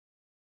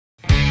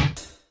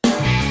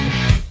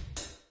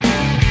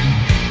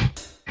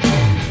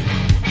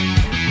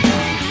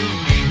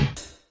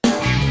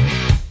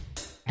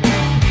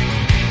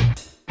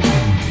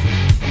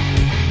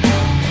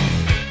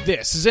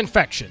This is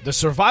Infection, the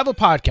survival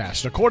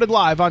podcast, recorded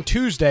live on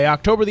Tuesday,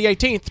 October the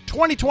 18th,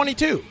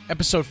 2022,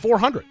 episode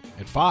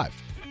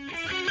 405.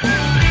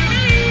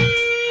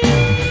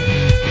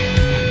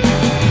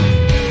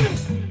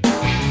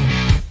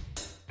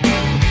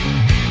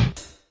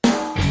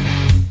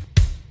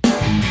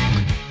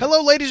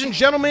 Hello, ladies and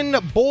gentlemen,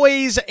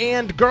 boys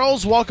and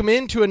girls. Welcome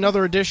into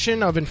another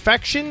edition of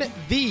Infection,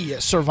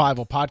 the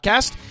survival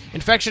podcast.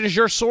 Infection is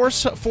your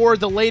source for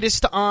the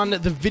latest on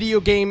the video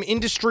game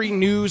industry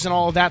news and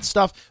all of that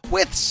stuff,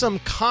 with some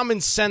common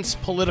sense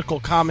political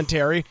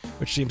commentary,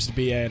 which seems to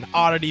be an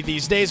oddity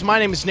these days. My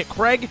name is Nick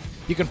Craig.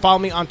 You can follow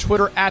me on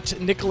Twitter at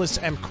Nicholas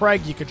M.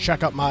 Craig. You can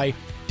check out my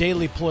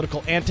daily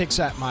political antics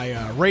at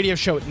my radio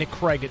show at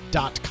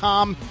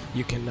nickcraig.com.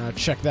 You can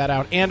check that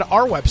out. And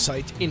our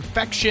website,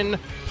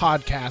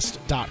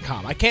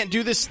 infectionpodcast.com. I can't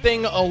do this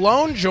thing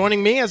alone.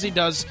 Joining me, as he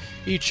does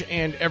each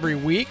and every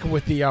week,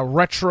 with the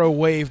retro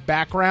wave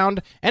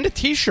background and a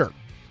t-shirt,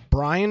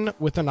 Brian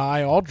with an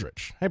eye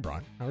Aldrich. Hey,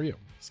 Brian. How are you?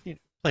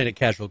 Playing it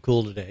casual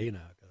cool today, you know.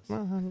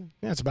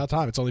 Yeah, it's about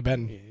time. It's only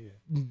been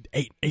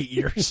eight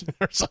years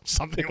or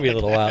something. Took me a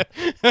little while.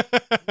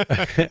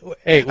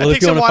 Hey, well,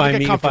 if you want to find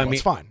me, you can find me.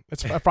 It's fine.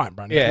 It's fine,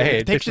 Brian. Yeah, hey,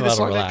 it takes you this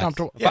long to get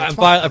comfortable. Yeah,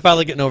 I'm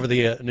finally getting over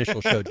the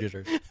initial show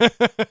jitters.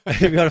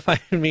 If you want to find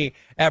me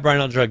at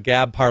Brian Aldrich,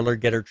 Gab, Parler,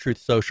 Getter, Truth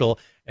Social,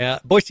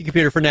 Boise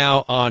Computer for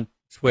now on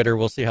Twitter.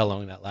 We'll see how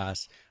long that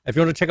lasts. If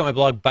you want to check out my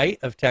blog,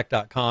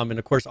 biteoftech.com, and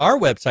of course our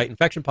website,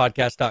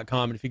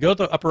 infectionpodcast.com. And if you go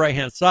to the upper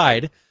right-hand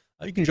side,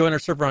 you can join our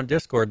server on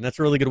Discord, and that's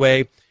a really good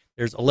way.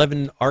 There's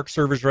 11 ARC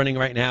servers running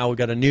right now. We've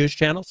got a news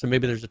channel, so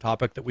maybe there's a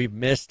topic that we've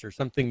missed or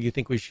something you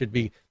think we should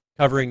be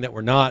covering that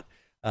we're not.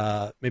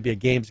 Maybe a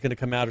game's going to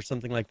come out or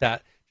something like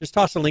that. Just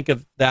toss a link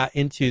of that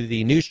into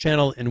the news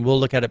channel, and we'll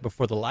look at it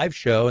before the live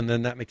show, and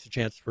then that makes a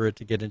chance for it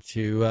to get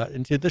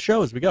into the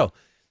show as we go.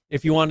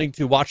 If you're wanting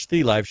to watch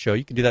the live show,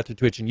 you can do that through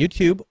Twitch and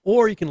YouTube,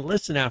 or you can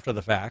listen after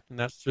the fact, and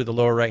that's through the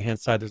lower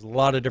right-hand side. There's a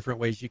lot of different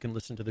ways you can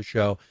listen to the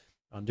show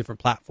on different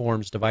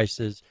platforms,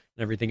 devices,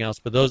 and everything else.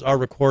 But those are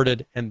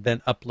recorded and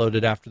then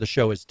uploaded after the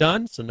show is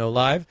done, so no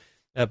live.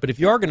 But if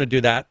you are going to do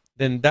that,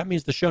 then that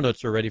means the show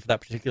notes are ready for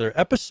that particular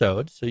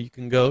episode. So you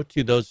can go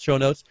to those show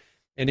notes,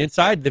 and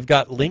inside they've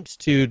got links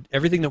to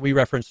everything that we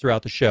reference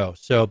throughout the show.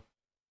 So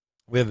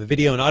we have a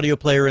video and audio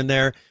player in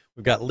there.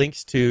 We've got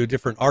links to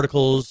different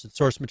articles and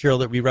source material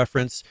that we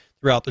reference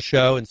throughout the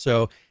show. And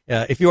so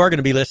if you are going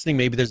to be listening,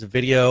 maybe there's a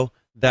video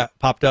that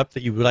popped up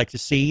that you would like to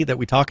see that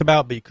we talk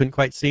about, but you couldn't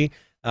quite see.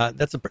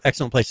 That's an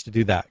excellent place to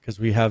do that because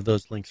we have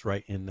those links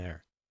right in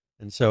there.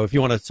 And so if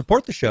you want to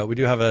support the show, we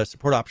do have a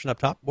support option up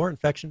top, more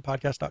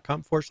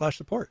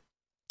infectionpodcast.com/support.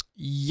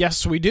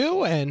 Yes, we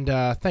do. And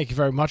thank you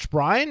very much,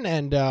 Brian.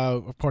 And,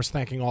 of course,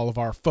 thanking all of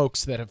our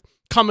folks that have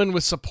come in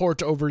with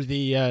support over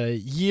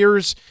the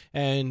years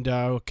and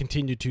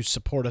continue to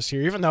support us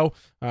here, even though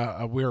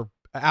we're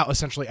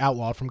essentially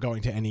outlawed from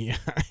going to any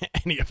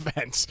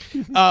events.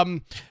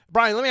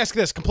 Brian, let me ask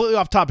you this, completely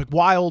off topic,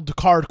 wild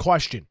card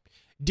question.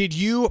 Did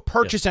you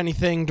purchase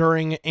anything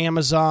during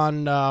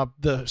Amazon,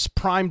 the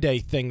Prime Day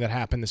thing that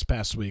happened this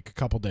past week, a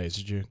couple days?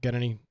 Did you get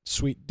any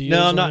sweet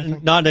deals? No,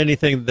 not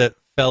anything that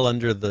fell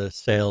under the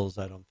sales,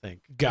 I don't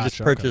think. Gotcha. I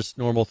just purchased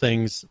normal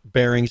things,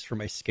 bearings for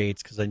my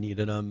skates because I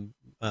needed them,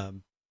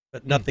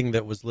 but nothing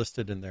that was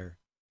listed in their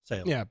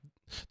sales. Yeah.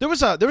 There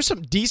was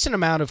some decent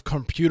amount of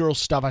computer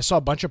stuff. I saw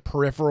a bunch of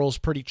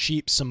peripherals, pretty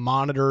cheap, some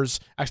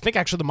monitors. I think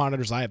actually the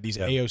monitors I have, these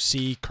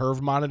AOC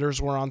curved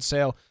monitors, were on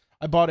sale.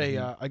 I bought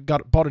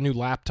bought a new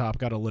laptop.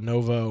 Got a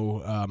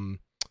Lenovo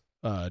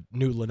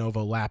new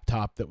Lenovo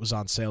laptop that was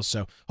on sale.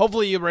 So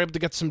hopefully you were able to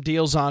get some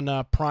deals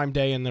on Prime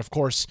Day, and then of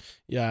course,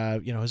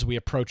 as we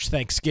approach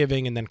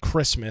Thanksgiving and then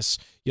Christmas,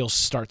 you'll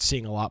start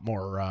seeing a lot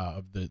more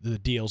of the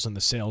deals and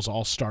the sales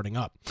all starting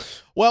up.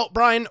 Well,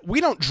 Brian, we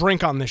don't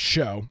drink on this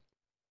show.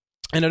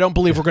 And I don't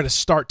believe we're going to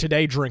start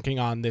today drinking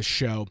on this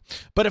show.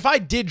 But if I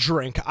did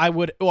drink, I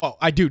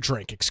do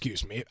drink,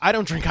 excuse me. I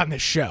don't drink on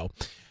this show.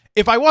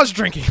 If I was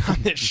drinking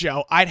on this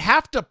show, I'd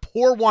have to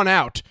pour one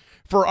out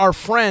for our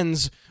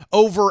friends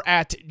over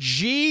at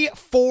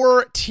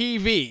G4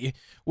 TV,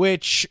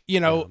 which,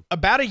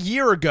 about a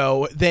year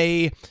ago,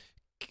 it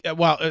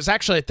was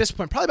actually at this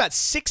point, probably about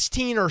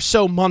 16 or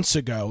so months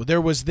ago,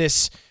 there was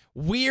this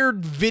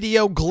weird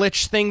video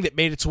glitch thing that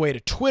made its way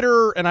to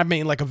Twitter, and I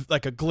mean like a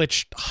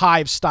glitched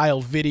Hive style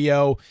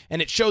video,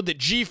 and it showed that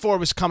G4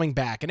 was coming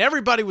back, and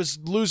everybody was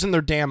losing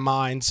their damn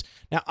minds.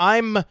 Now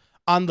I'm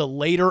on the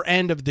later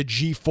end of the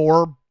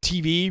G4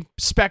 TV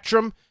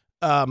spectrum,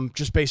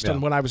 just based on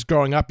when I was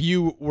growing up.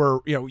 You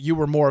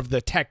were more of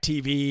the tech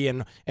TV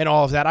and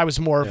all of that. I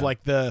was more of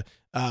like the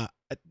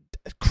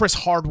Chris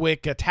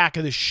Hardwick Attack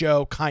of the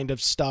Show kind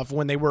of stuff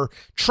when they were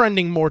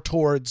trending more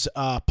towards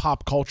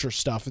pop culture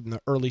stuff in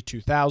the early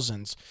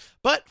 2000s.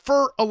 But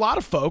for a lot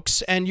of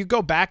folks, and you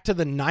go back to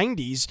the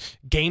 90s,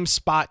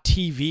 GameSpot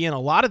TV and a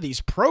lot of these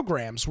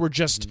programs were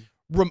just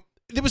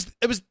it was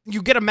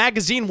you get a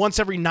magazine once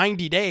every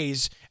 90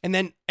 days,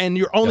 and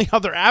your only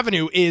other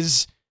avenue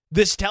is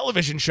this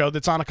television show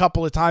that's on a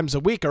couple of times a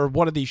week or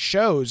one of these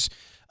shows.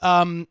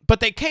 But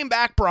they came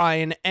back,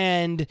 Brian,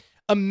 and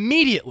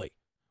immediately,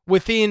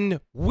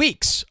 within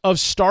weeks of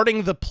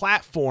starting the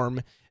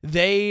platform,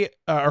 they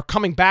are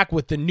coming back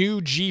with the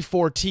new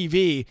G4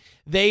 TV.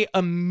 They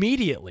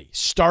immediately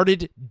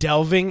started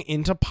delving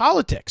into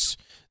politics.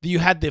 You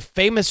had the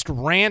famous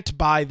rant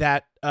by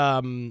that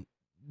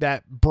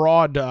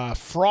broad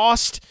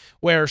Frost,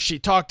 where she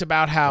talked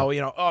about how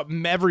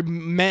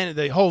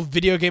the whole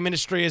video game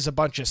industry is a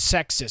bunch of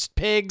sexist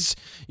pigs.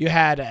 You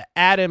had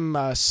Adam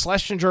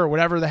Schlesinger, or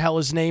whatever the hell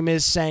his name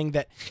is, saying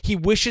that he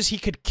wishes he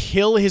could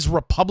kill his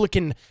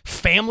Republican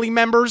family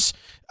members.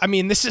 I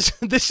mean, this is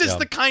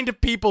the kind of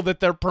people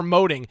that they're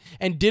promoting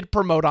and did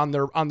promote on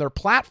their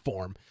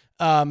platform.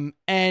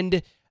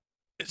 And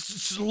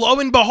lo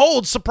and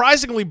behold,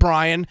 surprisingly,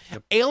 Brian,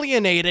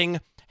 alienating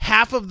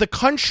half of the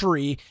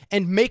country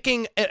and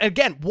making,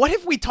 again, what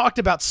have we talked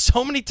about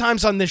so many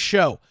times on this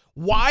show?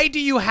 Why do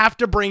you have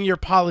to bring your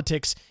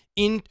politics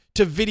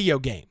into video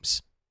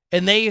games?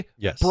 And they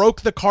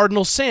broke the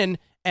cardinal sin,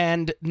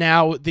 and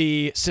now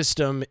the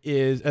system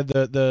is,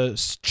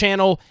 the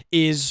channel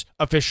is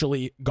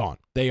officially gone.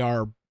 They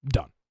are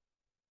done.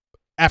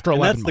 After 11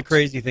 months. That's the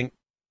crazy thing.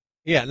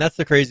 Yeah, and that's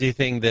the crazy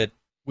thing that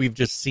we've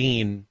just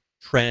seen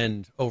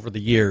trend over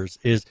the years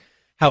is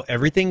how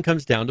everything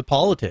comes down to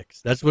politics.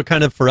 That's what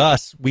kind of, for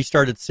us, we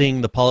started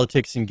seeing the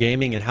politics in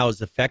gaming and how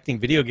it's affecting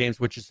video games,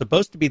 which is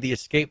supposed to be the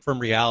escape from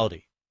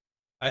reality.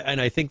 And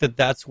I think that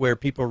that's where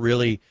people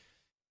really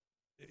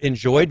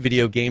enjoyed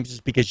video games, is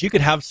because you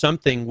could have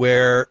something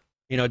where,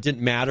 it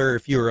didn't matter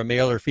if you were a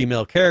male or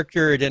female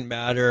character. It didn't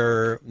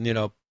matter,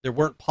 there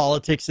weren't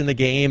politics in the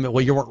game. Well,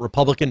 you weren't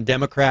Republican,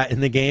 Democrat in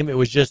the game. It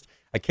was just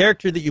a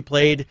character that you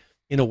played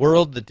in a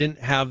world that didn't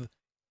have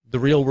the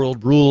real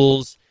world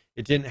rules.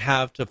 It didn't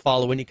have to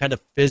follow any kind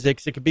of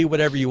physics. It could be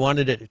whatever you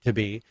wanted it to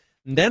be.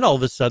 And then all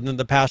of a sudden, in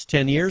the past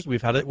 10 years,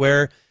 we've had it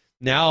where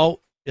now,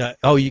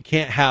 you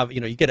can't have,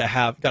 you got to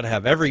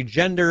have every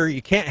gender.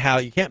 You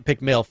can't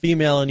pick male,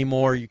 female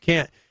anymore. You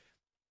can't.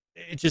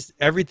 It just,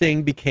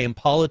 everything became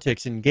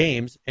politics in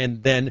games.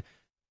 And then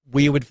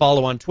we would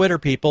follow on Twitter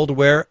people to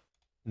where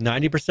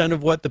 90%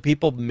 of what the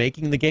people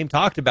making the game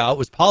talked about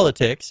was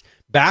politics,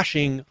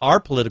 bashing our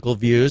political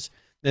views,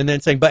 and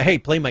then saying, but hey,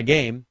 play my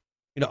game.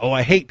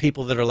 I hate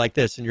people that are like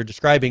this, and you're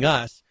describing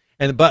us.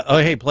 But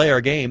hey, play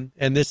our game.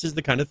 And this is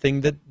the kind of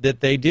thing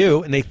that they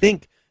do, and they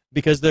think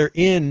because they're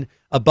in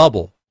a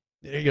bubble.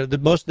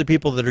 Most of the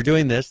people that are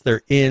doing this,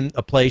 they're in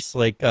a place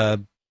like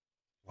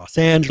Los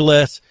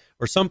Angeles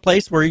or some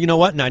place where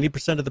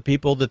 90% of the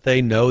people that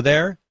they know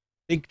there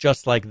think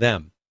just like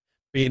them.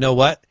 But you know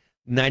what?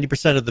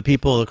 90% of the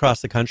people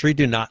across the country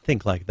do not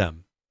think like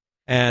them.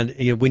 And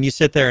when you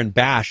sit there and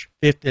bash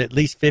at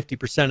least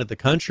 50% of the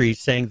country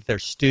saying that they're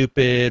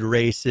stupid,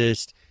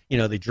 racist,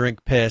 they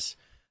drink piss.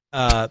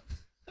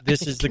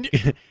 This is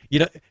the,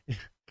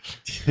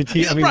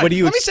 I mean, what do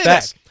you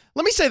expect?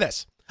 Let me say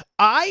this.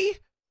 I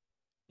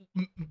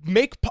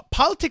make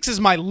politics is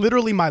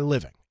literally my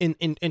living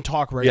in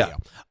talk radio. Yeah.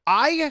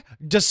 I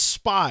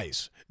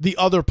despise the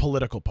other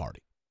political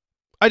party.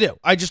 I do.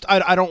 I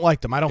don't like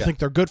them. I don't think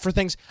they're good for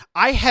things.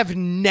 I have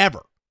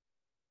never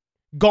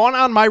gone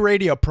on my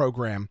radio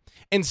program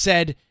and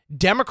said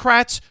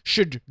Democrats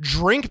should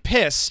drink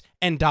piss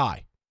and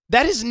die.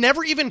 That has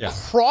never even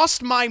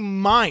crossed my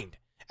mind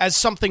as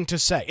something to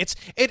say.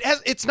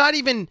 It's not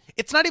even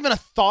a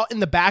thought in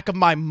the back of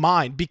my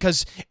mind,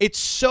 because it's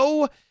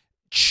so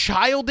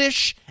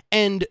childish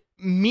and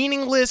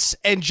meaningless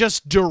and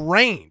just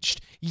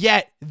deranged.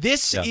 Yet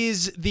this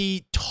is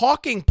the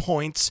talking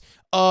points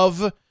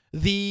of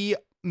the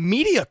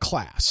media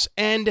class,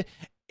 and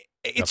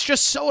it's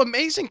just so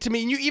amazing to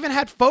me. And you even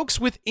had folks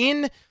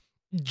within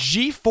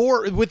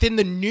G4, within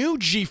the new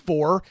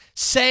G4,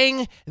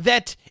 saying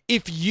that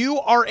if you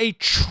are a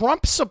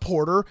Trump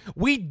supporter,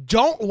 we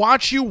don't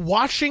want you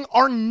watching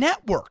our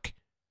network.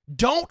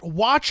 Don't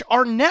watch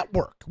our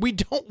network. We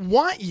don't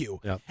want you.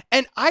 Yep.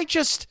 And I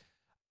just,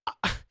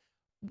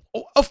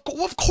 of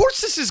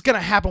course this is going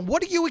to happen.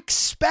 What do you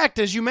expect,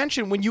 as you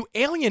mentioned, when you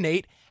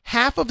alienate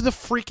half of the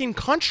freaking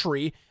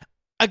country?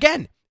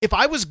 Again, if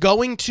I was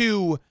going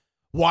to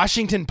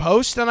Washington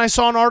Post and I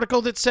saw an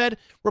article that said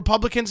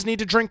Republicans need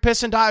to drink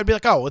piss and die, I'd be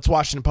like, oh, it's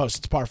Washington Post,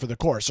 it's par for the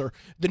course. Or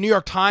the New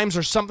York Times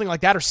or something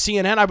like that, or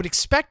CNN, I would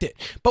expect it.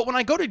 But when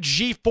I go to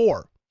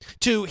G4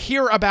 to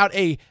hear about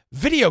a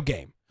video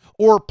game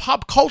or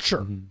pop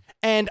culture,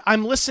 and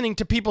I'm listening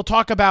to people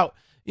talk about,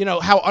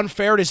 how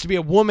unfair it is to be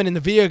a woman in the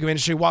video game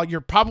industry while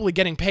you're probably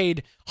getting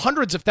paid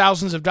hundreds of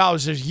thousands of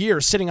dollars a year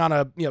sitting on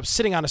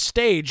a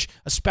stage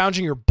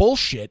espousing your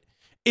bullshit,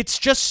 it's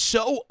just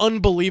so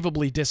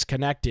unbelievably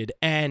disconnected.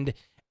 And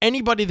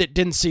anybody that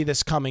didn't see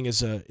this coming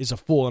is a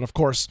fool. And of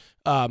course,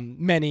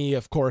 many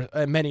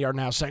are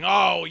now saying,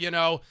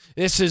 oh,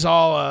 this is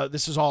all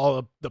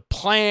the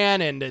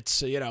plan, and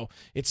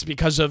it's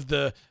because of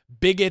the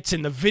bigots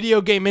in the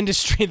video game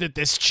industry that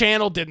this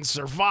channel didn't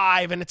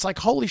survive. And it's like,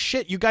 holy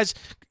shit, you guys,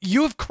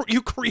 you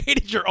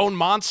created your own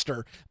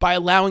monster by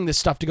allowing this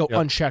stuff to go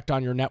unchecked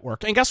on your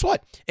network. And guess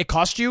what? It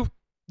cost you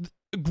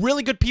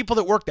really good people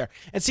that work there.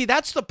 And see,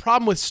 that's the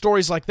problem with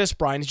stories like this,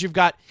 Brian, is you've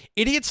got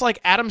idiots like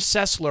Adam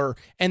Sessler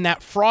and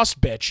that Frost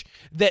bitch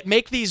that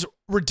make these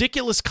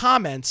ridiculous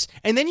comments,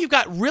 and then you've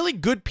got really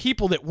good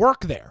people that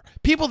work there,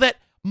 people that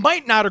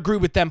might not agree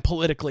with them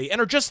politically and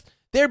are just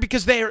there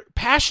because they're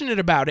passionate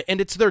about it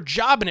and it's their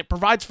job and it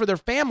provides for their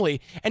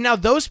family. And now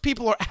those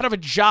people are out of a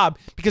job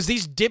because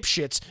these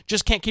dipshits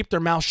just can't keep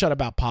their mouth shut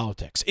about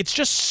politics. It's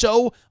just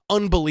so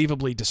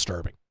unbelievably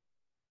disturbing.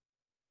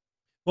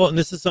 Well, and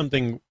this is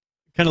something,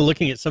 kind of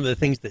looking at some of the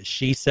things that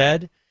she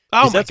said.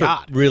 Oh, my that's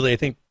God. What really, I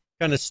think,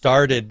 kind of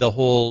started the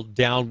whole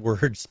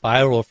downward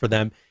spiral for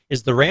them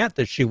is the rant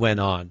that she went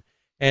on.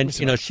 And,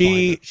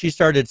 she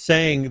started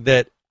saying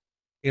that,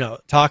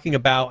 talking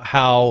about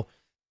how,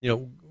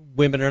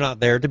 women are not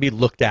there to be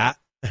looked at,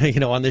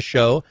 on this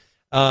show,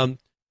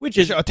 which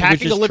is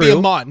attacking Olivia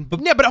Munn.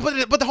 Yeah,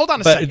 but hold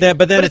on a second.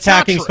 But then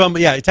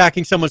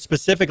attacking someone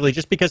specifically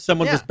just because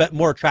someone was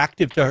more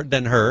attractive to her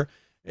than her.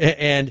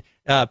 And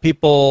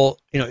people,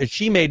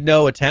 she made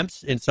no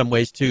attempts in some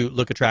ways to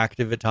look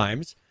attractive at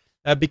times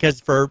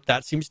because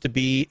that seems to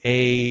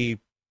be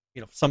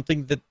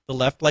something that the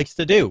left likes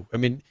to do. I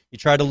mean, you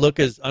try to look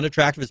as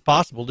unattractive as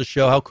possible to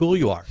show how cool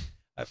you are.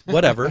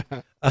 Whatever.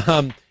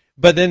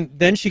 But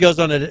then she goes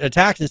on an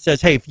attack and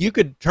says, hey, if you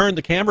could turn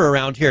the camera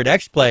around here at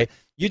XPlay,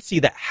 you'd see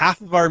that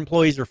half of our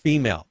employees are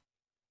female.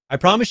 I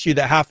promise you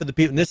that half of the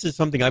people, and this is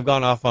something I've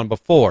gone off on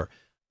before,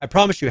 I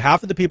promise you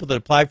half of the people that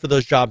applied for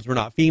those jobs were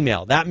not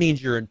female. That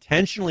means you're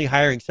intentionally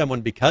hiring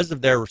someone because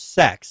of their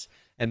sex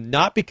and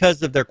not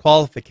because of their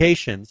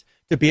qualifications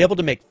to be able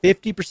to make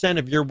 50%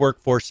 of your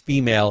workforce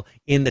female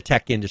in the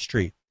tech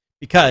industry.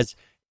 Because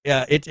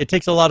it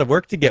takes a lot of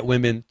work to get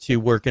women to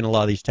work in a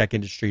lot of these tech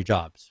industry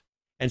jobs.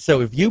 And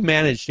so if you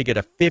manage to get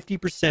a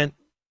 50%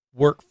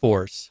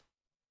 workforce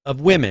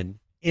of women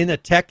in the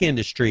tech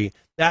industry,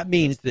 that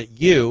means that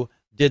you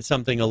did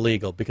something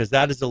illegal, because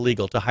that is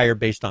illegal to hire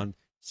based on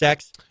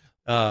sex,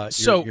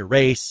 your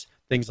race,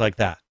 things like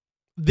that.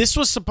 This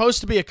was supposed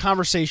to be a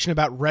conversation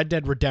about Red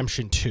Dead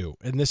Redemption 2,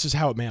 and this is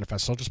how it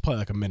manifests. I'll just play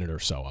like a minute or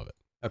so of it.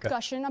 Okay.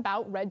 Discussion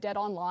about Red Dead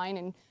Online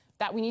and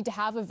that we need to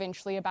have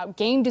eventually about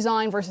game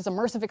design versus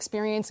immersive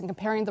experience and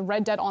comparing the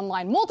Red Dead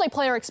Online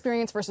multiplayer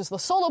experience versus the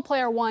solo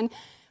player one.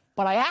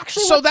 But I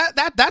actually... So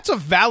that's a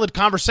valid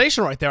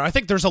conversation right there. I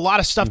think there's a lot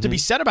of stuff to be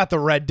said about the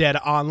Red Dead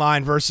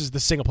Online versus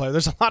the single player.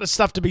 There's a lot of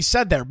stuff to be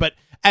said there, but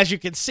as you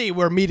can see,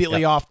 we're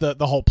immediately off the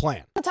whole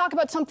plan. To talk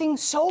about something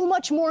so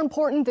much more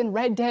important than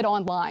Red Dead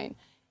Online.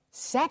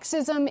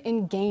 Sexism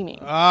in gaming.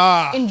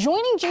 In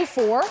joining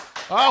G4...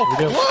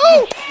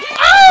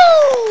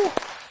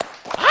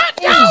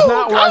 This is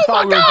not where I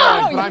thought we were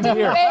going, but I'm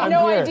here. I had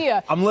no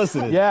idea. I'm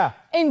listening. Yeah.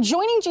 In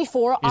joining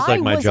G4, He's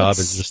like, my job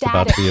is just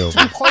about to be over.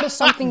 To be part of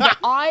something that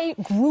I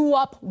grew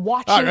up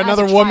watching as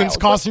another a child. woman's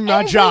costing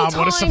my job.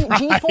 What a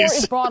surprise. G4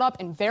 is brought up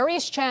in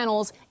various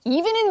channels,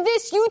 even in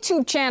this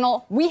YouTube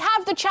channel, we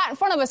have the chat in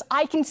front of us.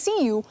 I can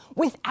see you.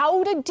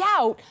 Without a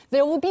doubt,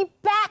 there will be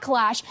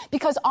backlash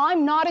because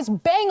I'm not as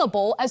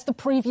bangable as the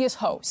previous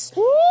hosts.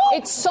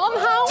 It's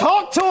somehow...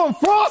 Talk to him,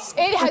 Frost!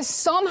 It has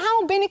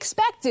somehow been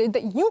expected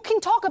that you can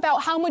talk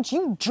about how much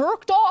you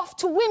jerked off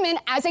to women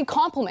as a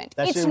compliment.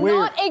 It's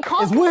not a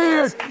compliment. It's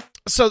weird.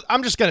 So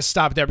I'm just going to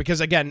stop there because,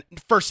 again,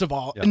 first of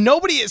all,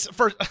 nobody is...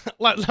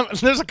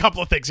 There's a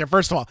couple of things here.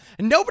 First of all,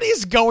 nobody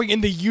is going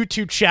in the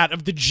YouTube chat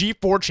of the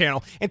G4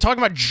 channel and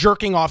talking about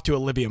jerking off to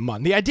Olivia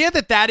Munn. The idea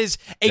that that is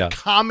a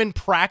common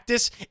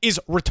practice is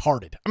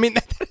retarded. I mean,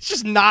 that's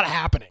just not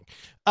happening.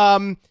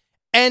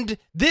 And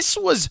this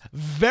was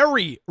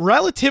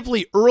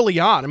relatively early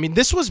on. I mean,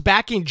 this was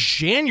back in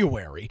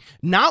January,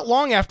 not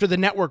long after the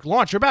network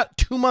launched. We're about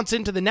 2 months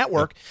into the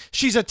network.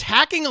 She's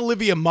attacking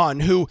Olivia Munn,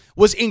 who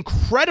was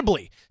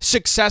incredibly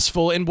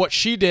successful in what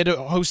she did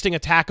hosting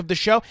Attack of the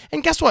Show.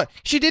 And guess what?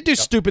 She did do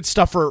stupid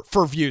stuff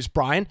for views,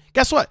 Brian.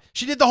 Guess what?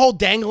 She did the whole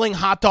dangling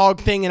hot dog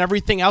thing and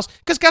everything else.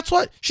 Because guess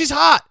what? She's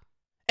hot.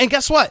 And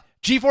guess what?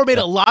 G4 made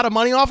a lot of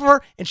money off of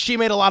her, and she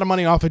made a lot of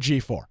money off of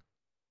G4.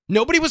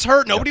 Nobody was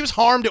hurt. Nobody was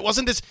harmed. It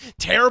wasn't this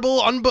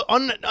terrible,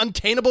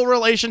 untainable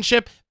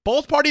relationship.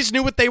 Both parties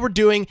knew what they were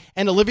doing,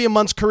 and Olivia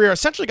Munn's career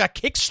essentially got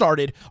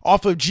kickstarted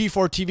off of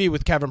G4 TV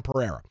with Kevin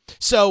Pereira.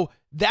 So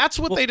that's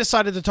what they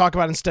decided to talk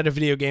about instead of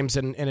video games,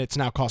 and it's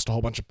now cost a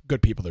whole bunch of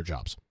good people their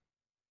jobs.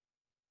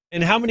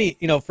 And how many,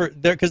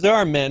 because there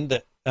are men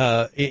that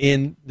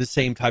in the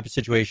same type of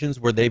situations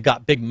where they've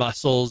got big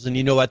muscles, and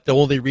you know what, the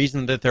only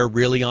reason that they're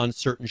really on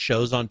certain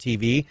shows on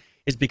TV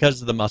is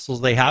because of the muscles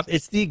they have.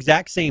 It's the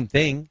exact same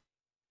thing.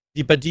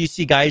 But do you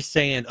see guys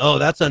saying, oh,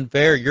 that's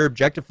unfair, you're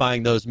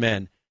objectifying those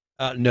men?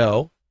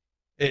 No.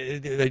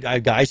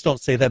 Guys don't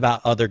say that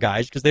about other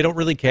guys because they don't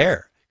really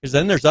care. Because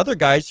then there's other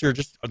guys who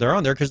are they're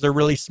on there because they're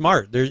really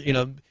smart. There's,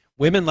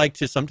 women like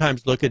to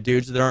sometimes look at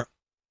dudes that aren't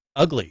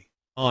ugly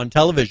on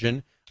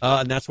television,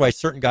 and that's why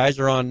certain guys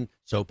are on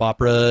soap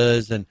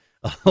operas and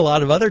a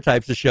lot of other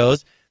types of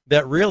shows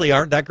that really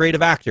aren't that great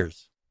of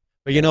actors.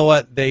 But you know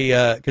what?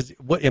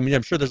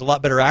 I'm sure there's a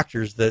lot better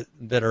actors that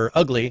are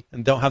ugly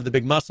and don't have the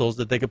big muscles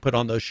that they could put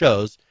on those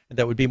shows and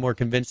that would be more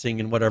convincing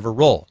in whatever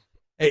role.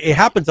 It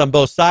happens on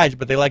both sides,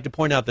 but they like to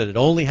point out that it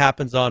only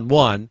happens on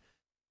one.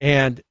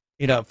 And,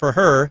 for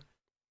her,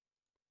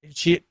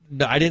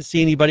 I didn't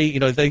see anybody,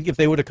 if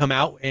they would have come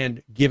out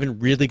and given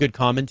really good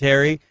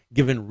commentary,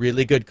 given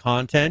really good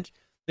content,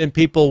 then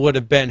people would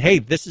have been, hey,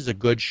 this is a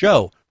good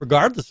show,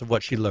 regardless of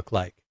what she looked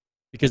like.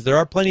 Because there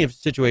are plenty of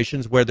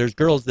situations where there's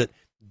girls that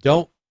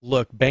don't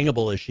look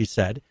bangable, as she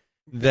said,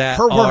 that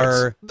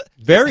are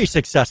very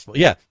successful.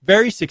 Yeah,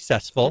 very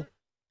successful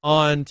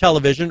on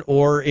television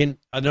or in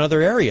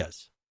other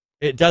areas.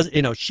 It does,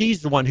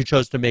 she's the one who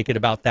chose to make it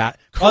about that,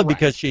 probably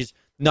because she's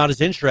not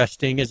as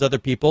interesting as other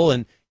people,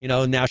 and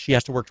now she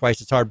has to work twice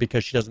as hard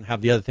because she doesn't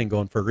have the other thing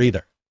going for her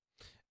either.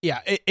 Yeah,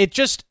 it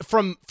just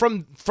from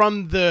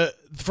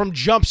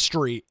Jump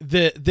Street,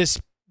 this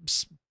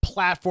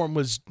platform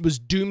was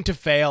doomed to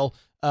fail.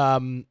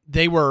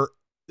 They were,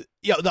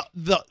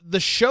 the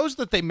shows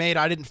that they made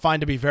I didn't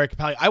find to be very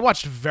compelling. I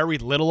watched very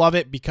little of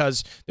it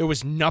because there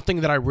was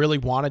nothing that I really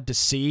wanted to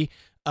see.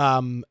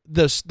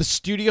 The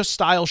studio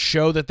style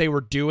show that they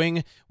were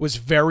doing was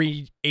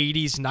very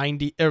 80s,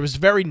 90s. It was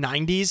very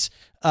 90s,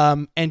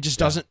 and just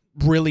doesn't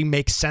really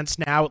make sense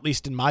now, at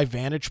least in my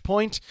vantage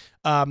point.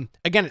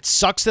 Again, it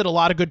sucks that a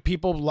lot of good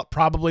people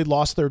probably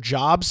lost their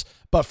jobs,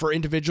 but for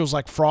individuals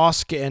like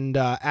Frost and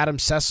Adam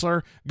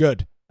Sessler,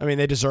 good. I mean,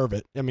 they deserve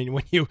it. I mean,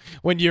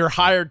 when you're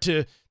hired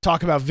to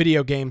talk about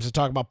video games and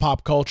talk about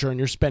pop culture, and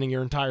you're spending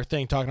your entire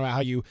thing talking about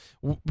how you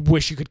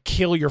wish you could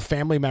kill your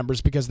family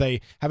members because they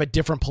have a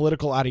different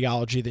political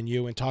ideology than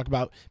you, and talk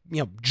about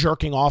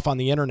jerking off on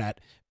the internet.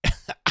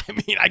 I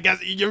mean, I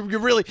guess you're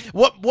really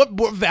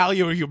what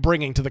value are you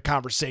bringing to the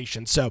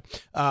conversation? So,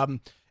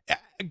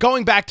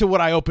 going back to what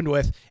I opened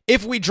with,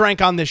 if we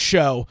drank on this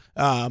show,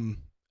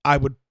 I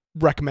would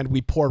recommend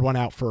we poured one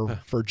out for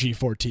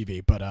G4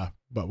 TV,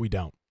 but we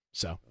don't.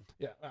 So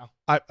yeah, well,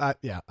 I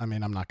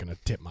mean, I'm not going to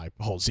tip my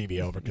whole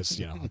CV over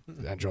because I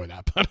enjoy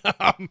that. But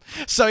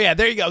so yeah,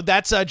 there you go.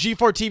 That's G4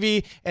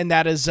 TV, and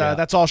that is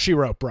that's all she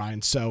wrote,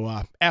 Brian.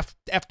 So F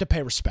to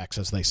pay respects,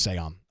 as they say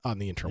on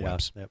the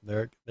interwebs. Yeah,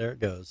 there it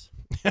goes.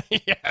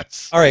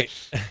 Yes. All right.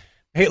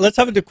 Hey, let's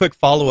have a quick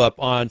follow up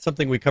on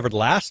something we covered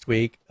last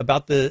week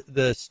about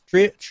the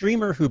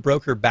streamer who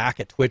broke her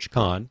back at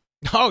TwitchCon.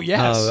 Oh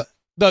yes,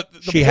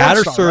 she had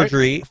her star,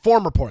 surgery. Right?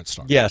 Former porn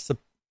star. Yes, the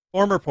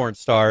former porn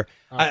star.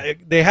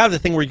 They have the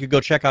thing where you could go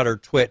check out her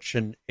Twitch,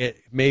 and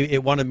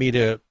it wanted me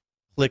to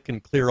click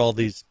and clear all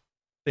these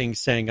things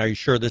saying, "Are you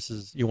sure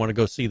you want to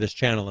go see this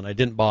channel?" And I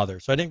didn't bother,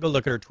 so I didn't go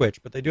look at her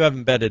Twitch. But they do have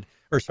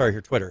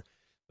her Twitter.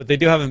 But they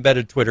do have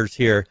embedded Twitters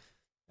here,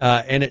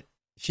 and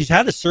she's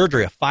had a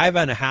surgery, a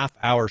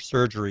 5.5-hour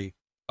surgery.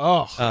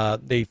 Oh,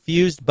 they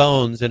fused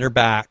bones in her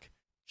back.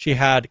 She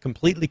had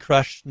completely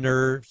crushed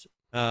nerves,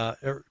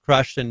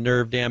 crushed and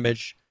nerve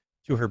damage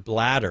to her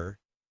bladder.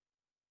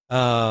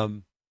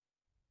 So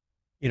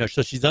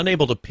she's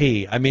unable to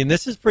pee. I mean,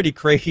 this is pretty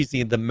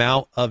crazy, the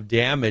amount of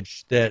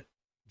damage that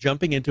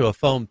jumping into a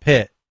foam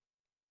pit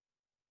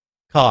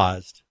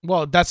caused.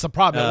 Well, that's the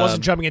problem. It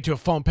wasn't jumping into a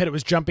foam pit. It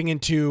was jumping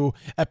into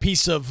a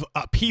piece of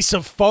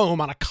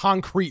foam on a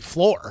concrete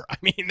floor. I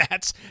mean,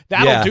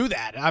 that'll do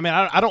that. I mean,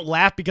 I don't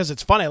laugh because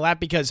it's funny. I laugh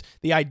because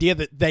the idea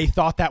that they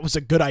thought that was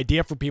a good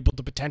idea for people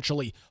to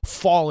potentially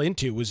fall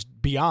into was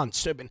beyond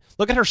stupid.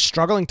 Look at her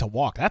struggling to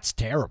walk. That's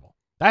terrible.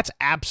 That's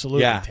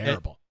absolutely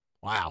terrible.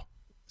 Wow.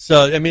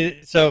 So, I mean,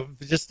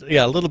 just,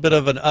 a little bit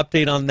of an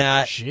update on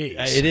that.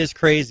 Jeez. It is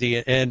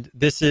crazy. And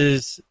this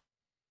is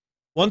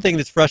one thing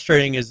that's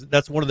frustrating is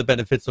that's one of the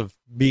benefits of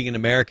being in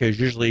America is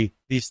usually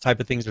these type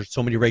of things, there's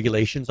so many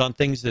regulations on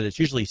things that it's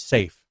usually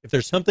safe. If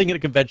there's something in a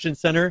convention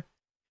center,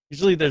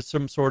 usually there's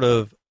some sort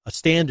of a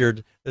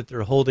standard that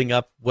they're holding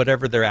up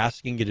whatever they're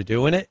asking you to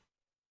do in it.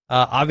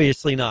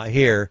 Obviously not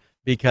here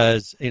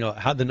because,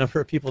 how the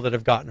number of people that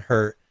have gotten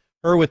hurt,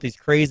 her with these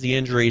crazy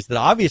injuries that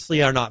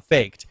obviously are not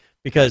faked,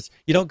 because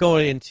you don't go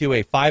into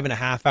a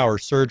 5.5-hour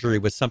surgery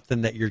with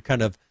something that you're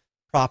kind of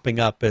propping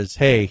up as,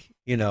 hey,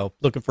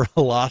 looking for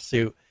a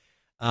lawsuit.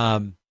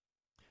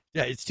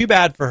 It's too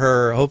bad for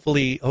her.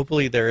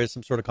 Hopefully there is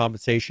some sort of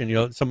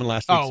compensation. Someone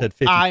last week said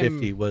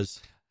 50-50 was.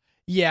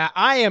 Yeah,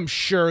 I am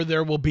sure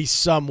there will be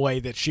some way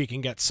that she can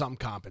get some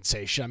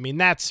compensation. I mean,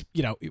 that's,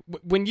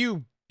 when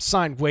you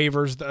sign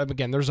waivers,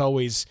 again, there's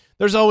always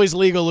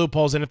legal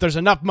loopholes, and if there's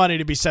enough money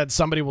to be said,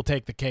 somebody will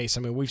take the case.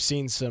 I mean, we've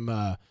seen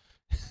some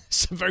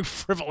very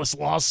frivolous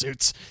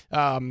lawsuits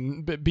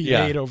be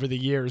made over the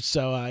years,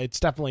 so it's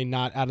definitely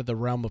not out of the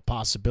realm of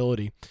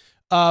possibility.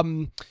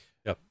 Speaking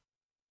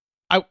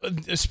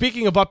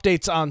of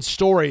updates on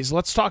stories,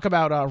 let's talk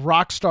about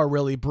Rockstar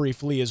really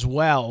briefly as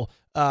well.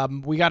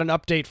 We got an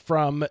update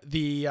from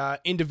the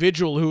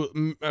individual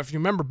who, if you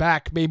remember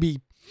back,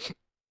 maybe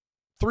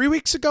 3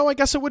 weeks ago, I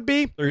guess it would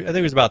be. I think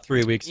it was about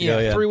 3 weeks ago.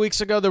 Yeah, 3 weeks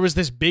ago, there was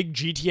this big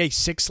GTA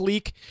 6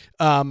 leak.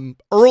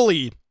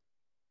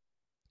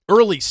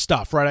 Early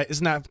stuff, right?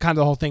 Isn't that kind of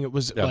the whole thing? It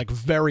was like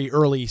very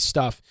early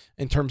stuff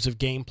in terms of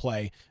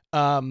gameplay.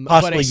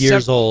 Possibly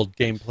years old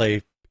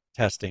gameplay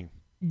testing.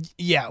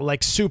 Yeah,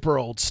 like super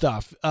old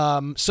stuff.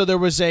 So there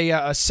was a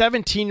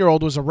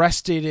 17-year-old was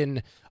arrested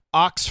in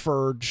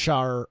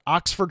Oxfordshire.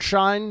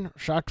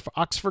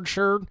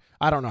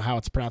 I don't know how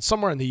it's pronounced.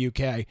 Somewhere in the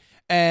UK,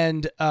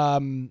 and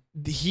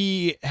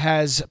he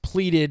has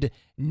pleaded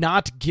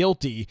not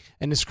guilty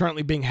and is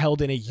currently being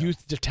held in a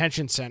youth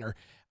detention center.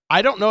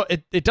 I don't know.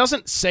 It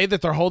doesn't say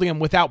that they're holding him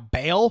without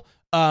bail,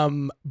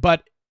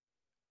 but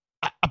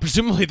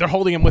presumably they're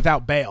holding him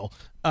without bail.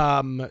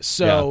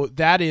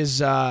 That is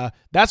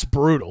that's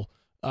brutal.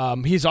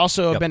 He's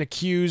also been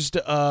accused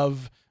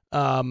of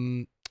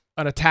an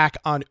attack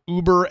on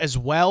Uber as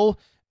well.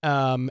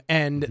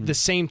 And the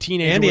same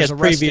teenager and he was has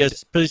arrested.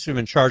 previously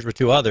been charged with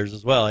 2 others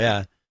as well.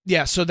 Yeah.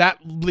 Yeah, so that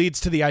leads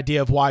to the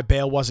idea of why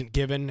bail wasn't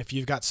given. If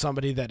you've got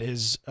somebody that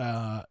is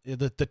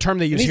the term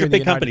they use These here are in the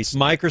big United companies: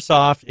 States.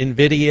 Microsoft,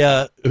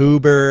 Nvidia,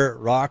 Uber,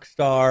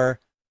 Rockstar.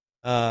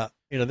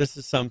 This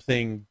is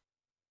something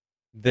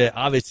that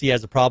obviously he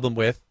has a problem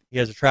with. He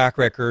has a track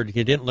record.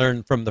 He didn't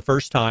learn from the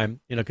first time,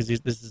 because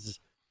he's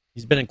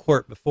been in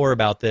court before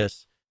about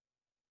this.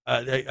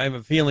 I have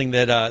a feeling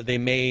that they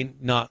may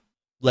not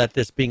let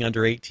this being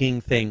under 18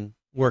 thing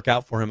work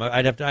out for him.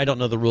 I don't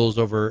know the rules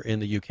over in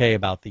the UK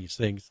about these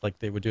things like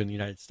they would do in the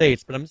United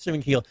States, but I'm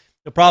assuming he'll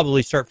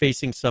probably start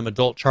facing some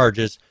adult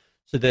charges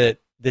so that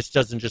this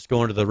doesn't just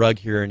go under the rug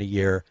here in a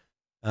year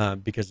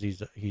because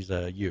he's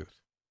a youth.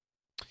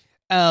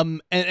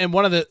 And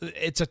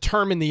it's a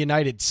term in the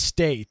United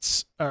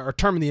States, or a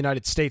term in the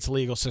United States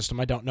legal system.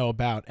 I don't know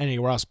about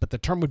anywhere else, but the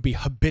term would be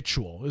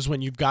habitual, is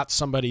when you've got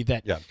somebody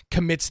that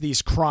commits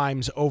these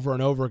crimes over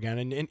and over again.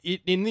 And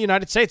in the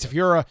United States, if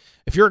you're a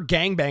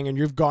gangbang and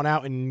you've gone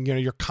out and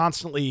you're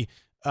constantly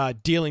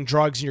dealing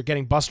drugs and you're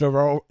getting busted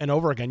over and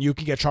over again, you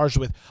can get charged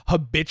with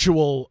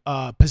habitual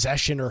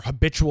possession or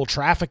habitual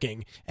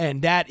trafficking,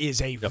 and that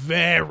is a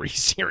very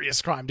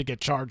serious crime to get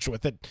charged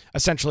with. It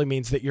essentially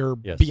means that you're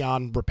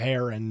beyond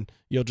repair and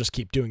you'll just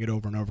keep doing it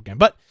over and over again.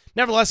 But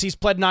nevertheless, he's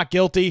pled not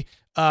guilty,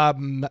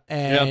 well,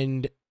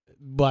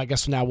 I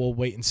guess now we'll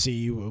wait and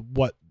see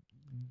what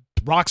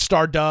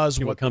Rockstar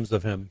does, what comes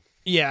of him.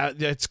 Yeah,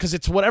 it's because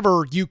it's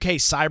whatever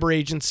UK cyber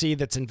agency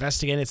that's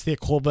investigating. It's the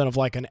equivalent of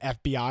like an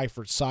FBI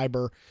for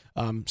cyber.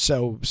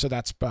 So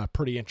that's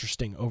pretty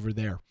interesting over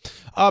there.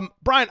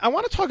 Brian, I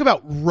want to talk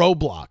about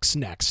Roblox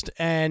next.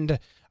 And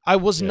I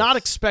was not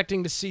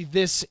expecting to see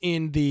this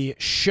in the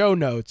show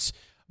notes,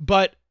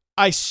 but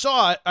I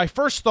saw it. I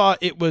first thought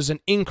it was an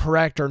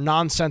incorrect or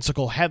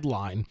nonsensical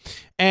headline.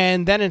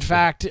 And then, in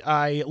fact,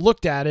 I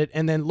looked at it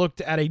and then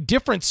looked at a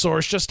different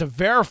source just to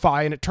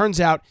verify. And it turns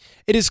out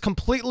it is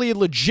completely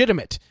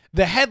legitimate.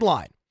 The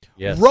headline,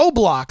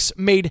 Roblox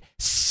made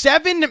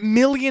 $7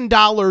 million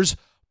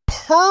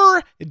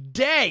per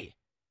day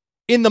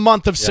in the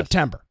month of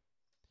September.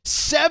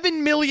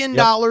 $7 million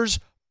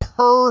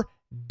per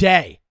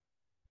day.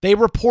 They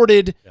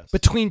reported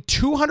between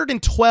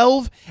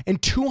 $212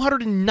 and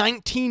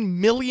 $219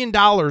 million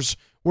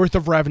worth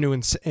of revenue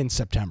in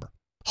September.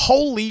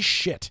 Holy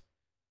shit.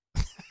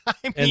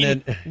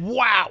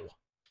 Wow.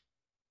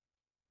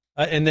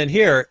 And then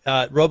here,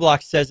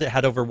 Roblox says it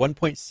had over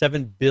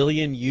 1.7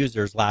 billion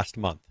users last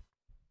month.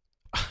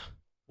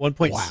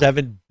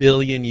 1.7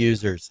 billion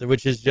users,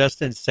 which is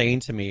just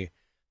insane to me.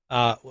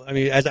 I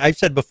mean, as I've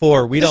said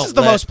before, this is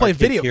the most played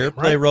video game,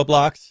 play right?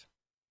 Roblox.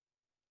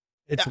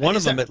 It's one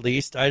of them, at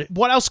least.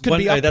 What else could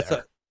be up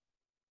there?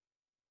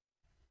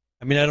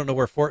 I don't know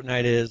where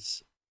Fortnite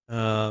is.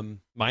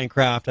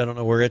 Minecraft, I don't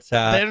know where it's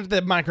at.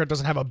 The Minecraft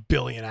doesn't have a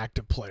billion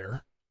active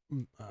player.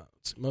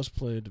 It's most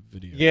played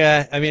video.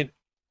 Yeah,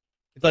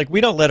 it's like we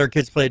don't let our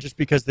kids play just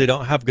because they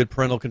don't have good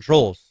parental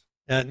controls.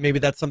 And maybe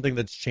that's something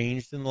that's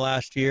changed in the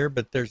last year,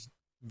 but there's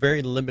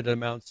very limited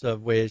amounts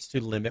of ways to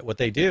limit what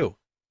they do.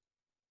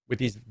 With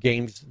these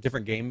games,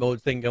 different game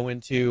modes they can go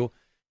into.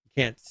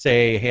 Can't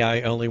say, hey,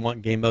 I only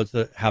want game modes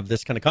that have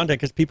this kind of content,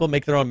 because people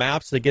make their own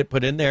maps. They get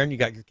put in there, and you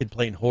got your kid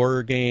playing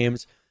horror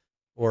games,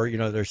 or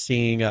they're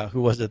seeing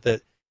who was it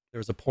that there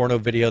was a porno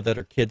video that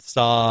her kids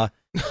saw.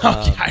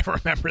 I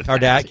remember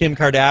that. Kim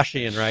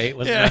Kardashian, right?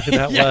 Wasn't that who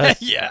that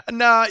was? Yeah,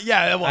 no,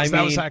 yeah, it was.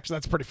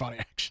 That's pretty funny,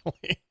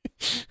 actually.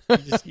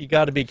 you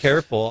got to be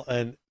careful,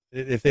 and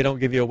if they don't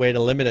give you a way to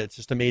limit it, it's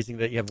just amazing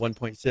that you have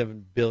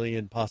 1.7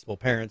 billion possible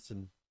parents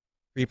and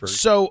creepers.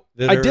 So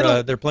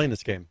they're playing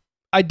this game.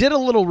 I did a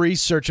little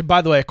research, and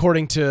by the way,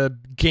 according to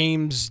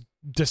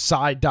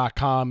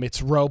GamesDecide.com,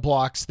 it's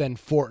Roblox, then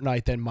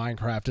Fortnite, then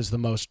Minecraft is the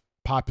most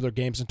popular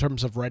games in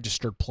terms of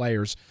registered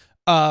players.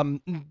 You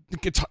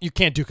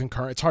can't do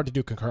concurrent. It's hard to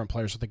do concurrent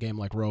players with a game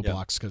like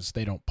Roblox because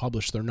they don't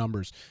publish their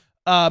numbers.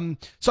 So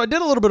I did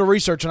a little bit of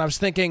research, and I was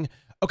thinking,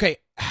 okay,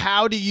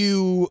 how do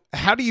you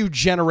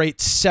generate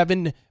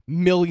 $7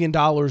 million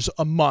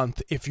a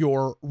month if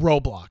you're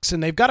Roblox?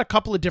 And they've got a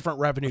couple of different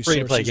revenue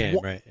sources. Free-to-play game,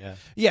 right?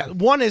 Yeah.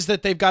 One is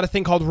that they've got a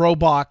thing called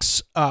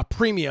Roblox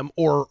Premium,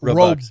 or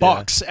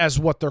Robux as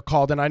what they're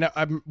called. And I know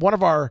I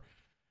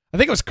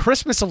think it was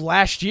Christmas of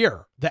last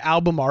year. The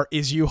album art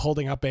is you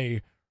holding up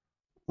a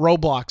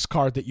Roblox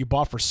card that you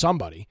bought for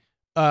somebody.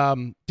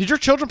 Did your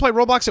children play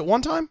Roblox at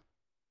one time?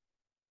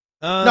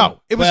 No,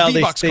 it was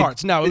V-Bucks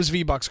cards. No, it was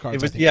V-Bucks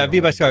cards.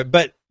 V-Bucks cards.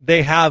 But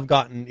they have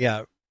gotten,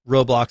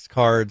 Roblox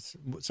cards.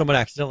 Someone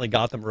accidentally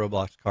got them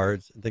Roblox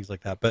cards and things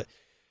like that. But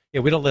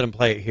yeah, we don't let them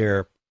play it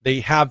here. They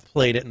have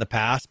played it in the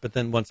past, but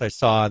then once I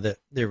saw that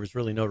there was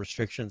really no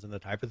restrictions in the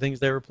type of things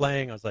they were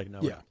playing, I was like, no,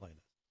 we're not playing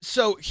it.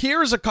 So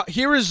here is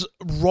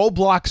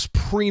Roblox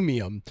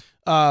Premium,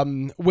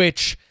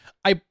 which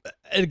I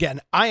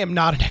am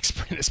not an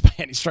expert in this by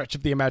any stretch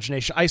of the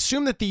imagination. I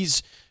assume that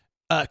these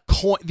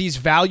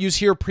values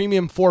here,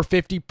 Premium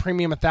 450,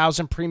 Premium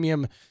 1000,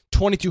 Premium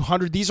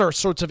 2200, these are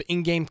sorts of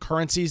in-game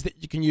currencies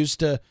that you can use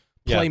to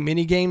play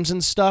mini games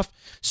and stuff.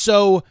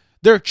 So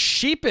their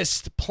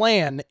cheapest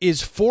plan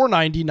is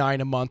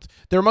 $4.99 a month.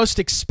 Their most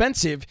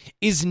expensive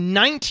is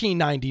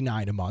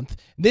 $19.99 a month.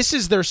 This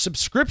is their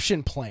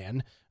subscription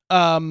plan.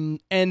 And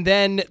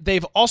then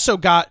they've also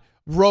got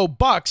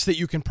Robux that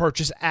you can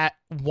purchase at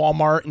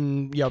Walmart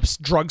and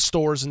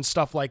drugstores and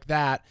stuff like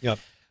that. Yep.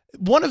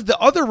 One of the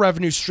other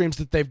revenue streams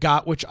that they've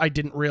got, which I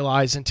didn't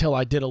realize until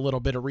I did a little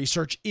bit of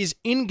research, is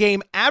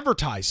in-game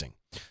advertising.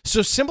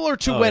 So similar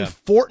to when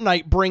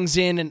Fortnite brings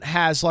in and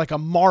has like a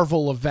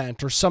Marvel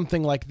event or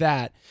something like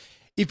that.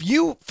 If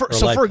you, for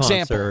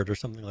example, or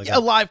something like that. A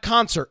live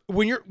concert.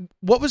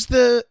 What was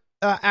the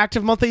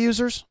active monthly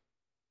users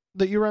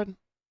that you read?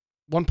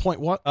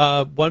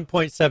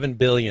 1.7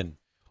 billion.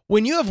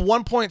 When you have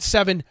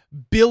 1.7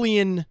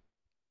 billion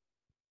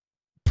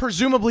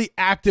presumably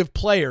active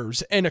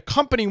players and a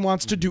company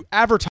wants to do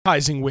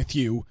advertising with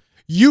you,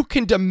 you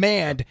can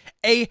demand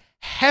a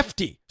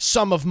hefty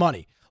sum of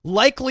money,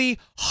 likely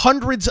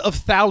hundreds of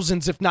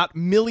thousands, if not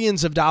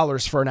millions of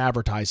dollars for an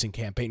advertising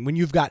campaign when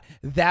you've got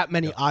that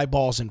many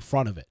eyeballs in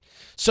front of it.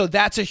 So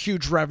that's a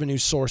huge revenue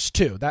source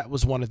too. That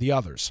was one of the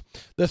others.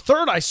 The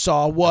third I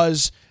saw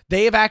was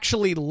they have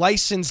actually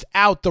licensed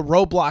out the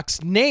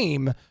Roblox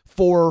name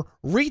for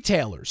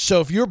retailers.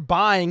 So if you're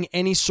buying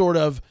any sort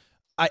of,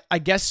 I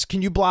guess,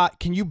 can you buy I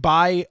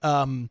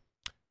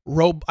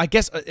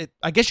guess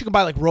you can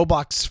buy like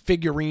Roblox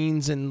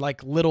figurines and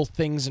like little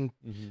things and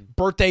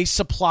birthday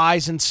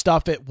supplies and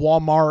stuff at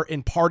Walmart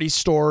and party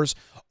stores.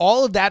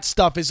 All of that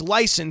stuff is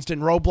licensed,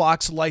 and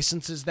Roblox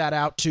licenses that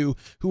out to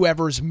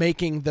whoever's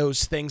making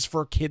those things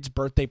for kids'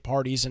 birthday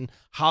parties and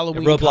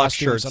Halloween Roblox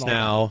shirts and all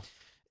now.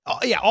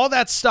 All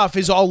that stuff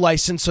is all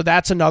licensed, so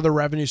that's another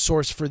revenue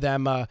source for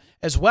them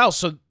as well.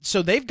 So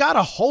they've got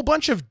a whole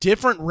bunch of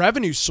different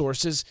revenue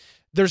sources.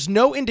 There's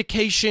no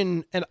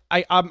indication, and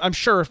I'm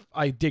sure if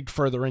I dig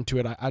further into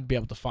it, I'd be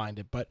able to find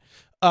it. But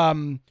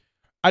I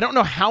don't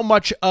know how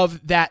much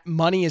of that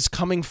money is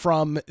coming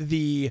from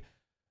the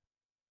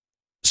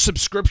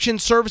subscription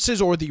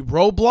services or the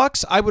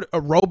Roblox.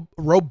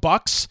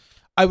 Robux.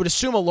 I would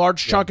assume a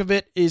large chunk of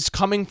it is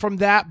coming from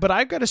that, but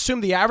I could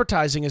assume the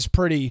advertising is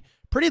pretty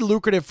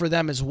lucrative for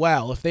them as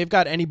well. If they've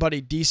got anybody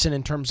decent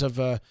in terms of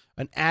an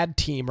ad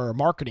team or a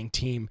marketing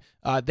team,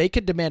 they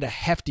could demand a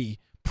hefty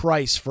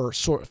price for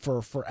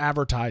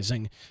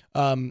advertising.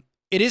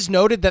 It is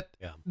noted that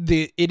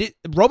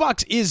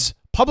Roblox is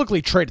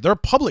publicly traded. They're a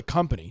public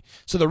company.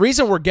 So the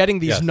reason we're getting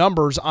these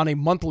numbers on a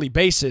monthly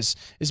basis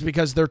is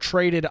because they're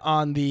traded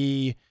on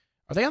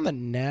are they on the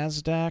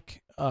NASDAQ?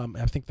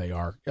 I think they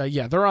are.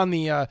 They're on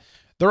the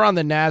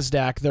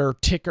NASDAQ. Their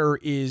ticker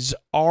is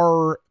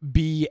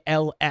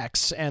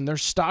RBLX, and their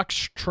stock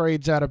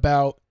trades at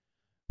about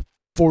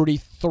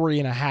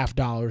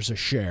 $43.50 a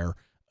share.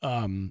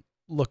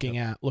 Looking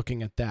at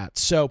that.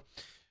 So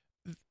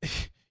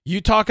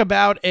you talk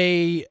about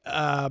an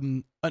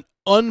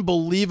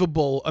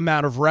unbelievable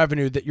amount of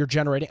revenue that you're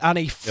generating on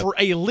a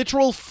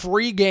literal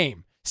free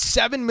game.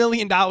 $7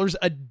 million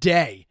a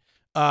day,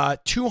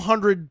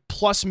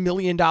 $200+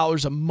 million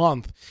a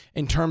month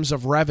in terms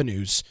of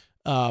revenues.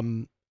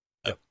 And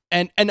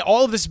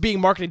all of this being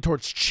marketed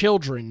towards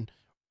children.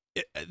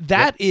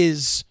 That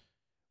is,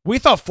 we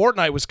thought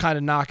Fortnite was kind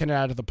of knocking it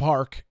out of the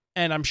park,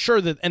 and I'm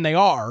sure that, and they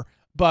are,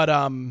 but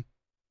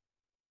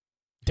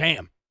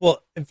damn.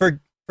 Well, for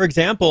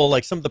example,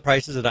 like some of the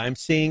prices that I'm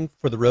seeing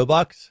for the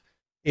Robux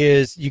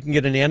is you can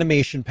get an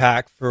animation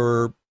pack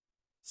for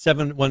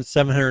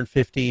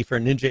 $750 for a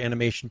ninja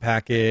animation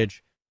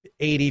package,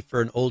 $80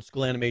 for an old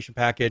school animation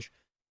package,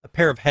 a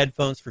pair of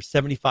headphones for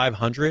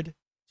 $7,500.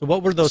 So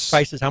what were those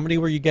prices? How many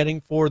were you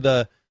getting for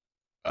the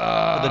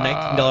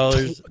 $19,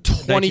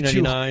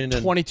 $19.99, and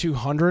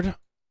 $2,200?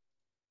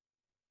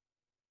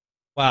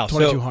 Wow,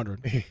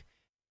 $2,200.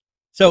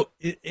 So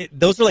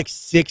those are like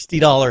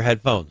 $60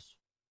 headphones.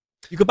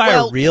 You could buy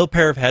a real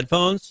pair of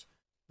headphones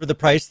for the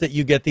price that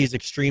you get these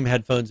extreme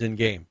headphones in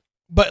game.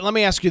 But let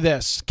me ask you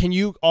this. Can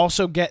you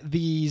also get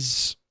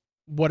these,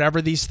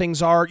 whatever these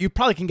things are? You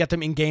probably can get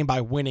them in game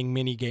by winning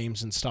mini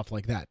games and stuff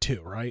like that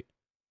too, right?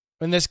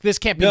 And this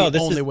can't be the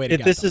only way to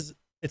get them.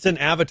 It's an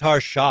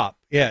avatar shop.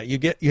 Yeah,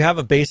 you have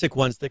a basic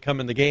ones that come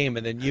in the game,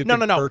 and then you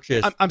can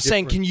purchase. I'm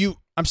saying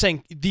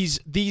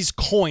these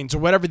coins or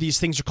whatever these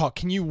things are called,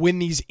 can you win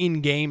these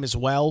in game as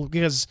well?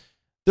 Because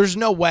there's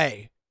no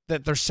way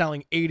that they're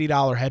selling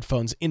 $80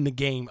 headphones in the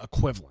game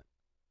equivalent,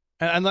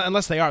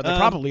 unless they are. They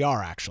probably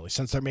are actually,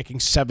 since they're making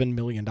 $7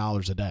 million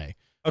a day.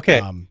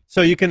 Okay,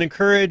 so you can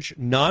encourage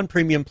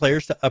non-premium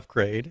players to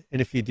upgrade,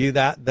 and if you do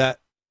that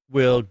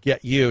will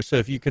get you. So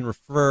if you can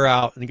refer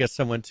out and get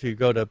someone to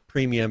go to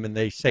premium and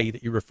they say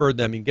that you referred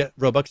them, you can get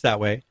Robux that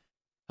way.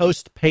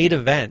 Host paid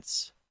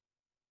events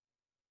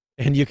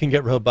and you can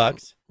get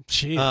Robux.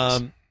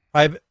 Jeez.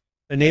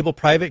 Enable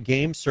private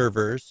game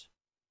servers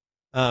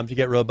to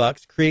get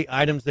Robux. Create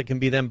items that can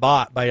be then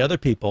bought by other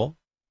people.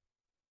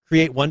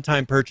 Create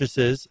one-time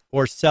purchases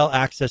or sell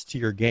access to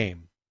your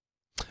game.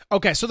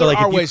 Okay, so there like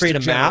are if you ways create to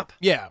a generate- map,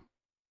 Yeah.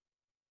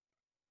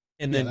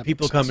 and Yeah, then that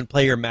people makes come sense. and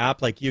play your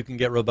map, like you can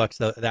get Robux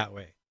that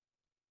way.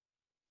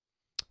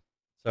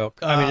 So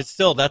I mean,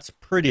 that's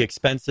pretty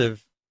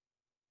expensive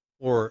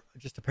for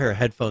just a pair of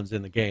headphones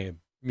in the game.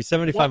 I mean,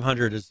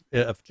 $7,500 is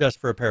just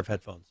for a pair of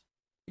headphones.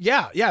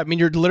 Yeah. I mean,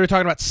 you're literally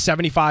talking about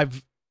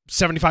 $75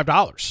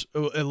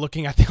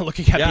 looking at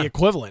the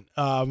equivalent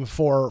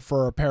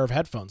for a pair of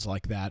headphones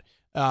like that.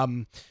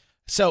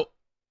 So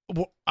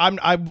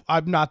I'm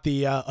not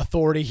the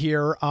authority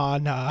here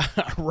on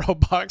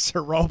Robux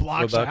or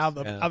Roblox and how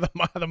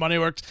the money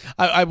works.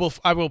 I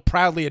will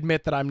proudly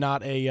admit that I'm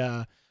not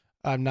an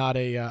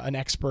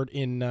expert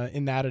in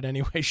that in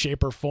any way,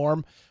 shape, or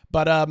form.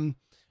 But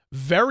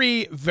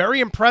very,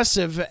 very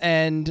impressive,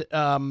 and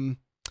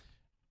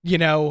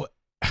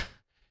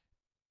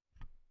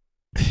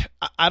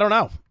I don't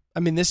know. I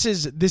mean, this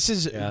is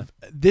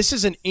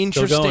an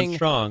interesting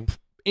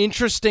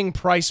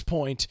price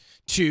point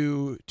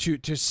to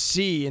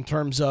see in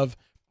terms of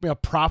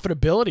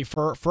profitability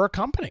for a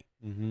company.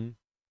 Mm-hmm.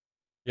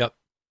 Yep.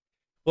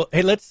 Well,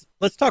 hey, let's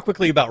talk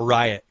quickly about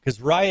Riot,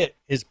 because Riot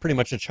is pretty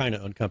much a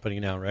China-owned company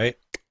now, right?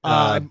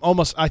 I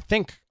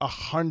think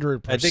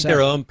 100%. I think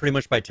they're owned pretty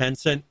much by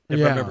Tencent, if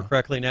I remember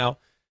correctly now.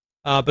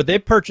 But they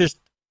purchased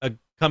a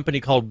company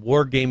called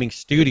Wargaming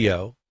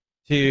Studio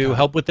to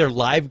help with their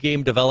live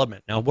game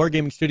development. Now,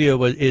 Wargaming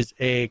Studio is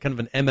a kind of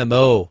an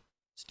MMO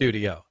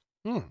studio.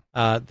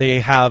 I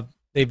think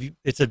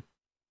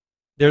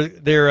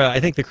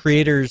the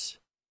creators,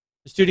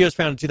 the studio was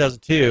founded in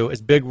 2002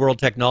 as Big World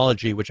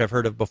Technology, which I've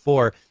heard of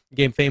before.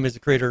 Game Fame is the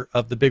creator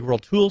of the Big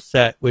World tool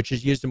set, which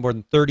is used in more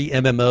than 30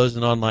 MMOs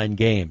and online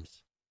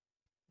games.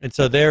 And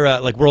so they're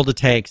like World of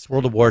Tanks,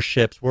 World of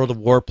Warships, World of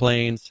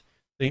Warplanes,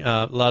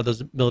 a lot of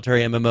those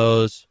military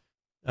MMOs.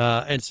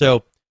 And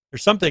so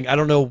there's something, I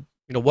don't know,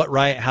 what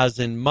Riot has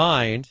in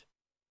mind,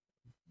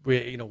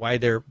 why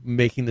they're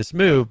making this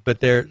move,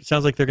 but it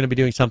sounds like they're going to be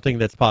doing something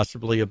that's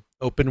possibly an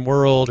open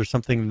world or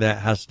something that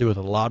has to do with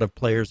a lot of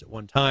players at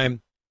one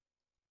time.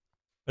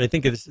 But I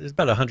think it's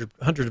about a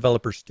 100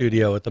 developer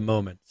studio at the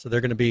moment. So they're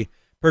going to be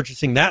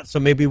purchasing that. So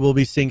maybe we'll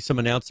be seeing some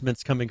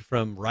announcements coming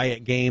from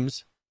Riot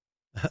Games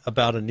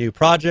about a new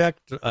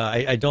project.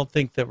 I don't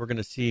think that we're going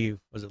to see,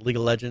 was it League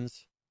of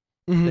Legends?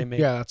 Mm-hmm.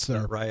 Yeah, that's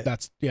their Riot.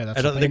 That's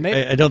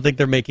I don't think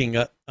they're making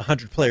a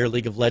 100-player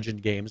League of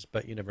Legends games,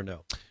 but you never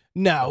know.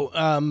 No,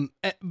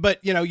 but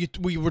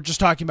we were just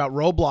talking about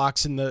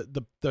Roblox and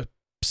the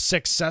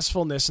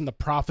successfulness and the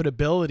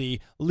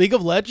profitability. League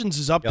of Legends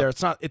is up there.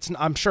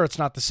 I'm sure it's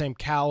not the same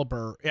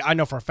caliber. I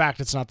know for a fact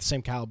it's not the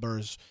same caliber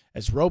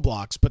as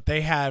Roblox, but they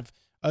have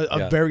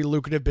a very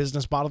lucrative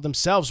business model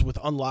themselves with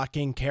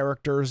unlocking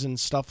characters and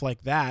stuff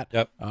like that.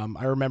 Yep.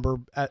 I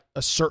remember at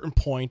a certain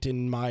point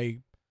in my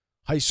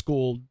high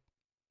school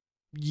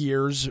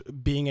years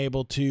being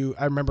able to,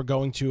 I remember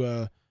going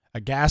to a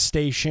gas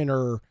station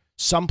or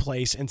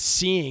someplace and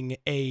seeing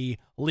a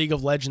League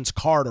of Legends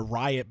card, a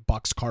Riot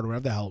Bucks card,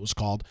 whatever the hell it was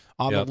called,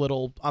 on the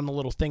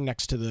little thing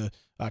next to the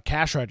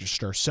cash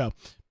register. So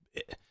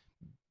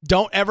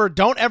don't ever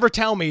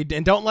tell me,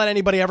 and don't let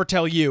anybody ever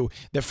tell you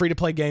that free to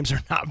play games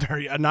are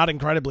not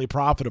incredibly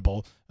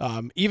profitable.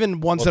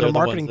 Even ones that are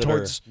marketing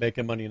towards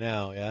making money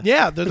now.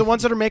 Yeah, they're the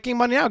ones that are making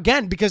money now.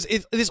 Again, because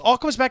this all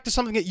comes back to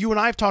something that you and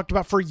I have talked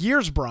about for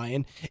years,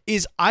 Brian.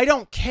 Is I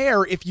don't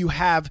care if you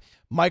have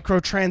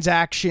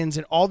microtransactions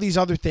and all these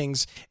other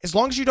things, as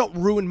long as you don't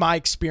ruin my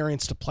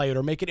experience to play it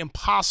or make it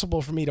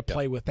impossible for me to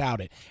play without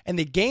it. And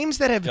the games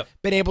that have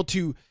been able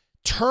to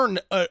turn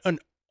an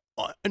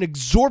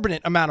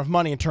exorbitant amount of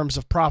money in terms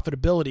of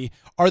profitability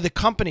are the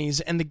companies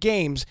and the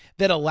games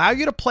that allow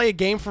you to play a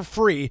game for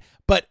free,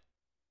 but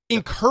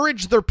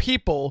encourage their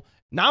people,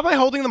 not by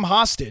holding them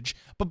hostage,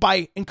 but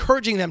by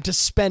encouraging them to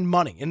spend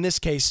money. In this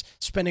case,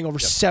 spending over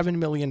 $7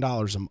 million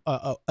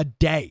a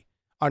day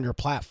on your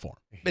platform.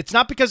 It's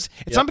not because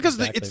it's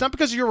not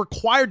because you're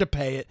required to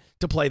pay it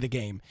to play the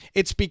game.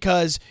 It's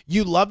because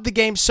you love the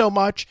game so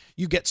much,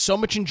 you get so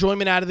much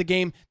enjoyment out of the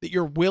game that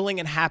you're willing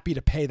and happy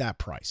to pay that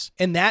price.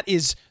 And that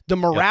is the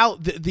morale,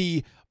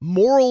 the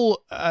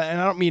moral,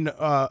 and I don't mean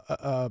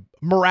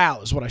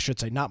morale is what I should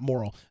say, not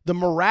moral. The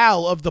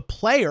morale of the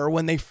player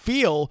when they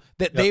feel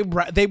that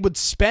they would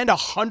spend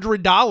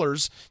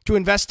 $100 to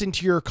invest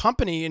into your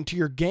company, into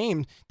your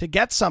game to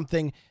get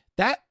something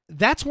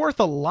that's worth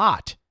a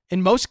lot.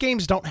 And most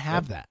games don't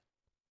have that.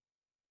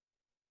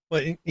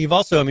 Well, you've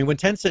also, I mean, when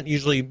Tencent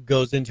usually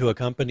goes into a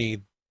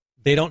company,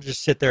 they don't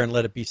just sit there and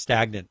let it be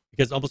stagnant,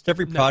 because almost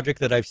every project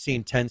that I've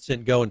seen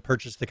Tencent go and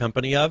purchase the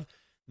company of,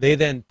 they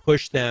then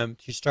push them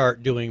to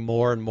start doing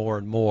more and more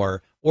and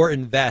more, or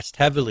invest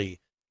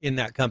heavily in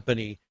that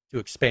company to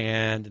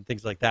expand and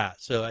things like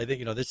that. So I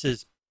think, this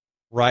is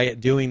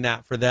Riot doing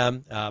that for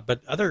them,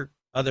 but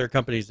other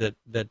companies that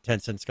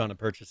Tencent's gone to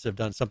purchase have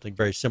done something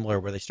very similar,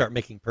 where they start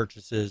making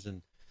purchases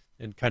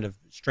and kind of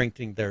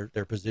strengthening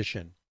their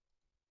position.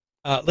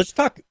 Let's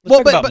talk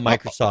about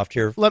Microsoft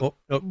here.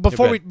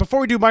 Before we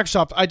do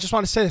Microsoft, I just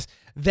want to say this.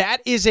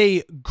 That is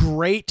a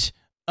great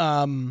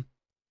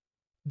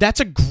that's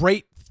a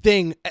great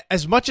thing.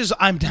 As much as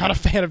I'm not a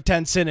fan of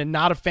Tencent and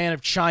not a fan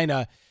of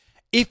China,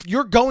 if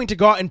you're going to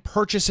go out and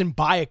purchase and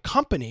buy a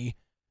company,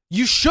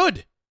 you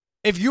should.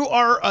 If you're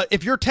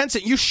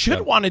Tencent, you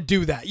should want to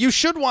do that. You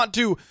should want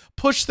to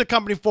push the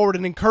company forward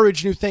and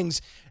encourage new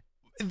things.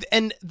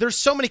 And there's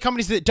so many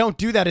companies that don't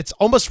do that. It's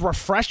almost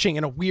refreshing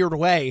in a weird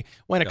way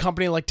when a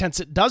company like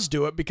Tencent does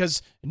do it,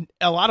 because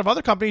a lot of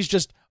other companies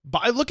just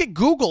buy. Look at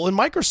Google and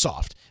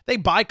Microsoft. They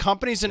buy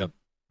companies and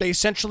they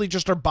essentially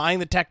just are buying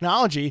the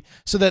technology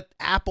so that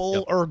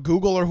Apple or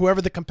Google or whoever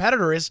the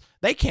competitor is,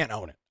 they can't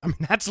own it. I mean,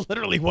 that's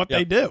literally what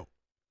they do.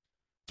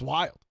 It's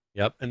wild.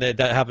 Yep, and that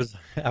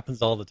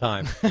happens all the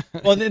time.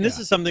 Well, and this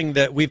is something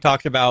that we've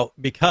talked about,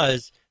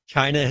 because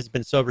China has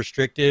been so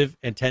restrictive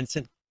and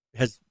Tencent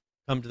has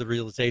come to the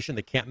realization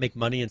they can't make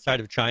money inside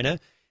of China.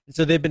 And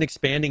so they've been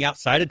expanding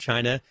outside of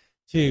China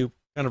to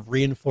kind of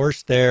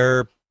reinforce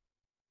their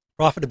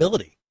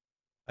profitability,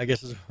 I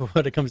guess is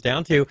what it comes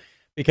down to,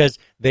 because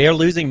they are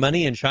losing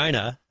money in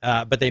China,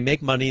 but they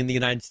make money in the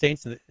United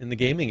States in the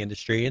gaming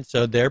industry. And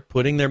so they're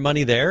putting their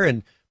money there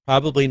and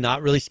probably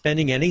not really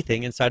spending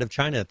anything inside of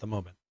China at the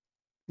moment.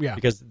 Yeah.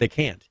 Because they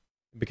can't,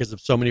 because of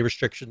so many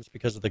restrictions,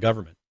 because of the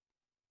government.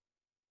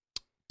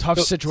 Tough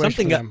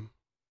situation for them.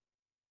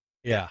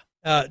 Yeah.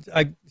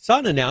 I saw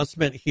an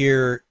announcement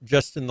here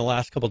just in the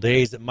last couple of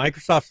days that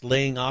Microsoft's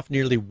laying off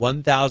nearly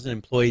 1,000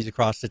 employees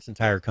across its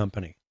entire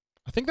company.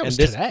 I think that was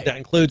today. That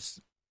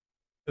includes,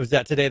 was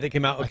that today that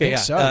came out? Okay, I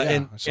think so,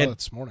 and I saw that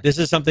this morning. This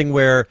is something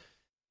where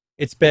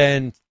it's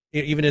been,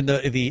 even in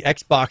the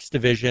Xbox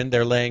division,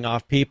 they're laying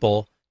off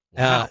people.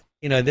 Wow.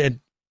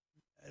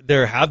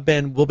 There have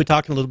been, we'll be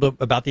talking a little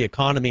bit about the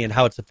economy and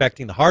how it's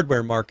affecting the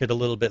hardware market a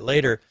little bit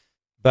later,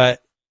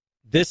 but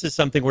this is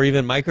something where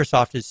even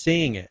Microsoft is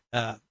seeing it.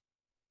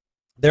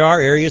 There are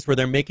areas where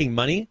they're making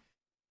money,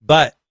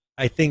 but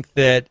I think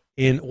that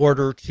they're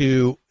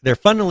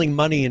funneling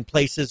money in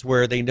places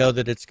where they know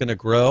that it's going to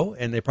grow,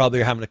 and they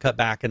probably are having to cut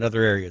back in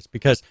other areas,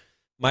 because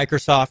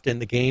Microsoft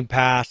and the Game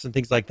Pass and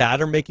things like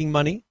that are making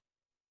money,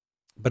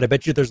 but I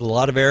bet you there's a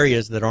lot of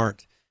areas that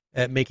aren't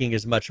making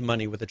as much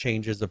money with the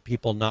changes of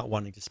people not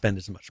wanting to spend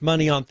as much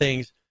money on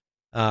things.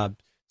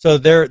 So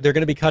they're going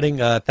to be cutting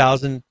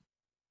 1,000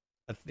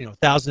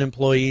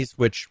 employees,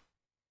 which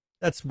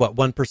that's what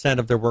 1%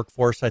 of their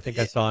workforce. I think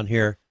I saw in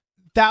here.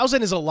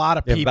 1,000 is a lot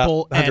of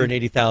people. About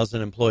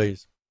 180,000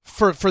 employees.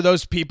 For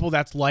those people,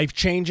 that's life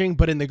changing.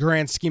 But in the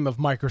grand scheme of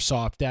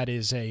Microsoft, that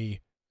is a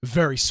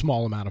very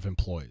small amount of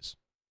employees.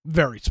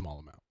 Very small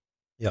amount.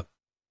 Yep.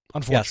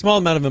 Unfortunately, yeah, small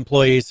amount of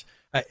employees.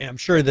 I'm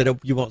sure that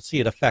you won't see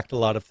it affect a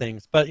lot of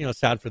things, but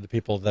sad for the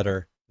people that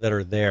are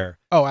there.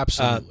 Oh,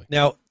 absolutely.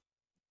 Now,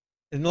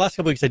 in the last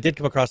couple of weeks, I did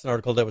come across an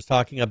article that was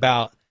talking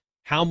about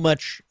how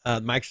much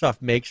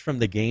Microsoft makes from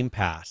the Game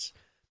Pass,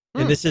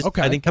 and this is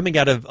I think coming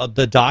out of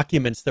the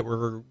documents that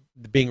were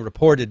being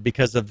reported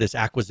because of this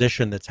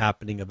acquisition that's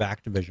happening of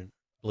Activision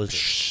Blizzard.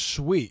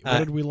 Sweet. What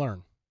did we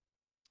learn?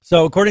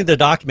 So, according to the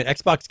document,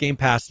 Xbox Game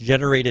Pass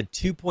generated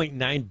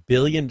 $2.9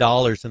 billion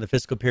in the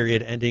fiscal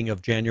period ending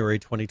of January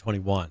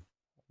 2021.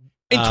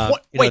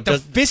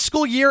 The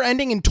fiscal year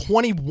ending in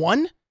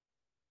 21?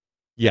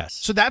 Yes.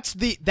 So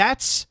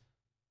that's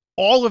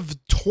all of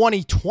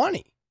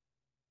 2020.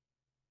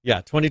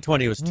 Yeah,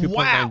 2020 was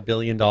 $2.9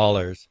 billion.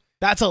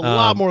 That's a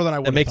lot more than I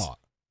would have thought.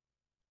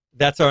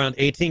 That's around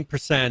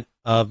 18%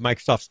 of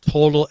Microsoft's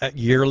total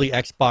yearly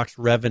Xbox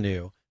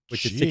revenue,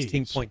 which is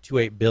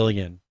 $16.28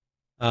 billion,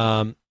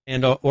 or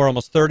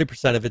almost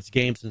 30% of its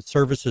games and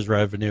services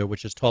revenue,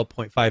 which is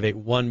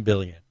 $12.581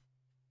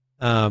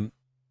 billion.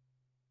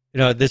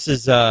 This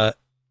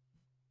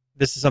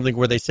is something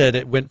where they said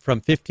it went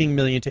from 15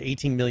 million to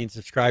 18 million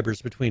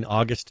subscribers between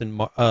August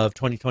of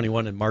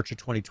 2021 and March of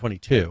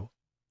 2022.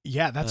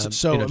 Yeah,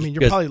 that's I mean,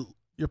 you're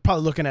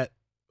probably looking at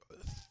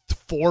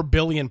 4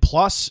 billion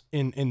plus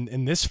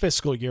in this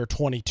fiscal year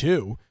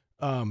 22.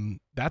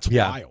 That's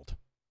wild.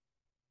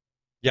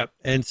 Yep.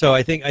 And so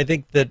I think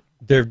that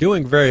they're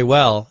doing very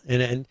well,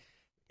 and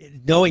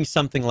knowing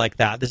something like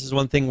that, this is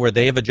one thing where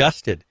they have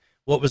adjusted.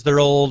 What was their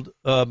old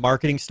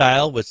marketing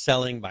style was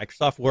selling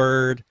Microsoft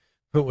Word,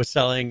 was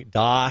selling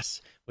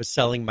DOS, was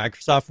selling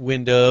Microsoft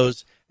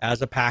Windows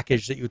as a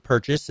package that you would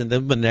purchase, and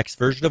then the next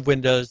version of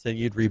Windows, then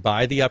you'd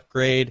rebuy the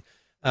upgrade.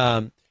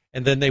 And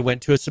then they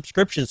went to a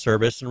subscription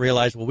service and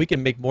realized, well, we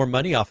can make more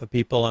money off of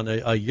people on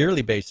a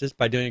yearly basis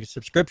by doing a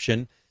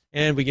subscription,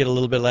 and we get a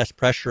little bit less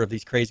pressure of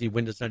these crazy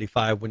Windows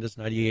 95, Windows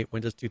 98,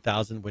 Windows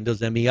 2000,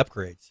 Windows ME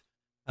upgrades.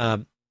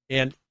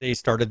 And they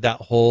started that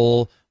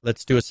whole,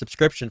 let's do a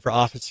subscription for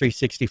Office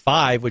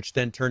 365, which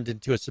then turned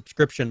into a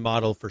subscription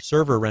model for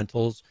server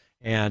rentals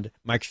and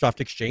Microsoft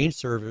Exchange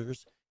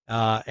servers.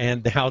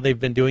 And how they've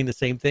been doing the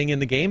same thing in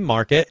the game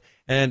market.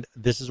 And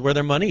this is where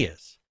their money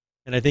is.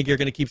 And I think you're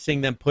going to keep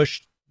seeing them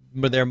push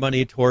their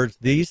money towards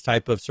these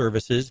type of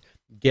services,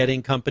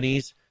 getting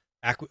companies,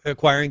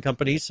 acquiring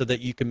companies so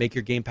that you can make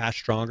your Game Pass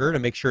stronger to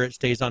make sure it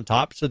stays on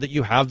top so that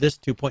you have this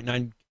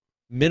 2.9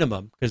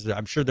 minimum, because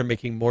I'm sure they're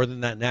making more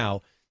than that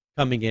now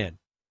coming in.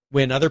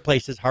 When other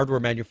places, hardware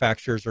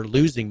manufacturers are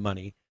losing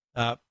money,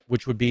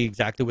 which would be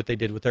exactly what they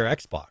did with their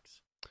Xbox.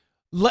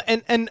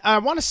 And I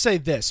want to say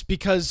this,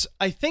 because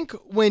I think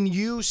when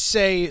you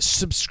say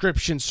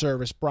subscription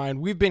service,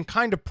 Brian, we've been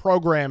kind of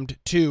programmed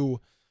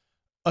to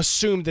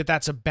assume that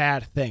that's a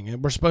bad thing.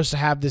 And we're supposed to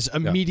have this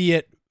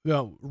immediate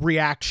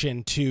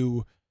reaction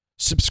to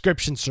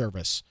subscription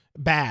service.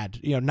 Bad,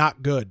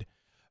 not good.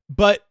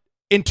 But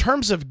in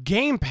terms of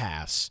Game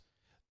Pass,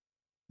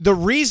 the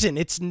reason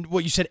it's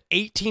what you said,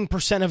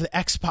 18% of the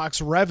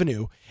Xbox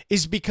revenue,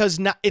 is because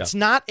it's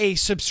not a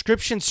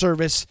subscription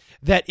service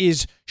that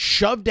is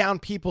shoved down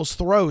people's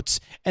throats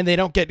and they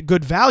don't get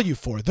good value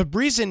for. The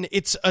reason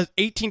it's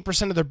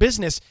 18% of their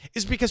business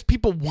is because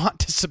people want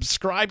to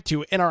subscribe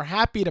to and are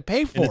happy to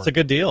pay for and it's a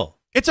good deal.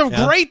 It's a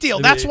great deal.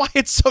 That's why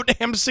it's so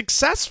damn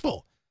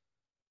successful.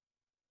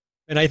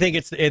 And I think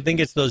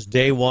it's those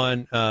day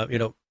one,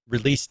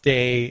 release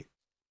day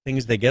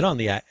things they get on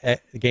the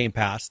Game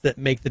Pass that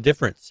make the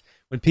difference.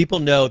 When people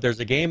know there's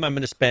a game I'm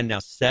going to spend now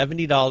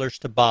 $70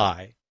 to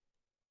buy,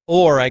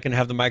 or I can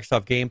have the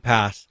Microsoft Game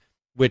Pass,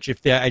 which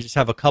I just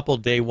have a couple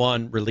day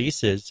one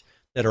releases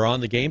that are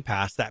on the Game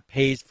Pass, that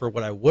pays for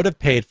what I would have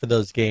paid for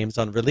those games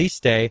on release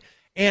day,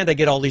 and I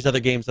get all these other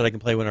games that I can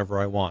play whenever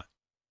I want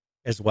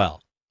as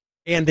well.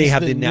 And they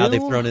they've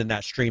thrown in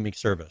that streaming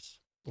service.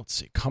 Let's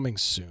see, coming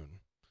soon.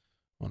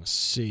 I want to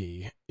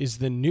see, is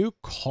the new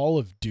Call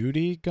of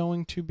Duty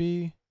going to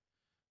be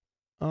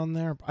on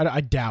there? I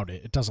doubt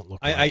it. It doesn't look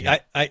like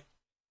it.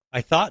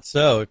 I thought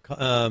so.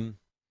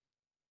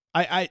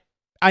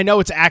 I know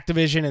it's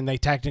Activision and they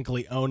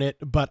technically own it,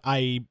 but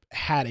I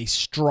had a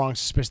strong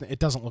suspicion that it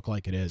doesn't look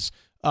like it is,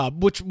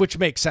 which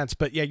makes sense.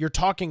 But yeah, you're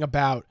talking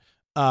about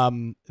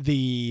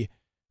the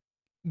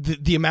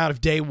amount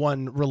of day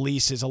one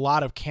releases, a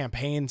lot of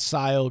campaign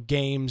style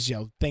games,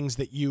 things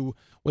that you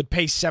would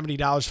pay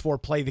 $70 for,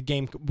 play the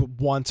game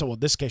once. Well, in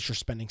this case, you're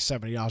spending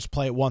 $70,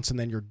 play it once, and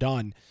then you're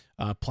done.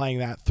 Playing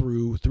that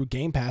through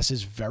Game Pass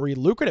is very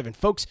lucrative, and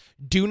folks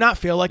do not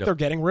feel like they're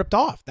getting ripped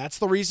off. That's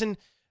the reason.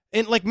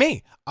 And like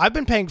me, I've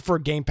been paying for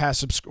a Game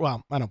Pass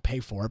well, I don't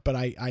pay for it, but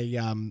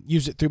I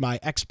use it through my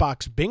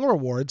Xbox Bing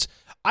rewards.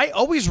 I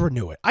always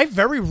renew it. I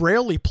very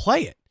rarely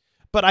play it,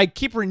 but I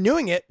keep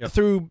renewing it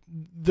through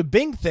the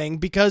Bing thing,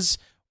 because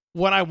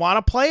when I want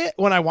to play it,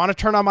 when I want to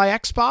turn on my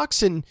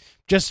Xbox and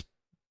just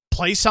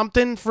play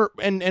something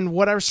and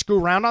whatever, screw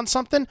around on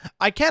something,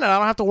 I can, and I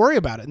don't have to worry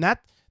about it. And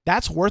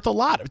that's worth a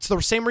lot. It's the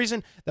same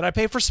reason that I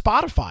pay for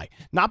Spotify.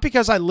 Not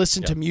because I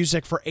listen to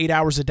music for 8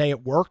 hours a day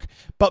at work,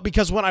 but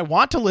because when I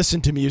want to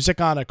listen to music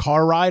on a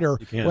car ride or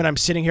when I'm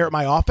sitting here at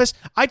my office,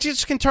 I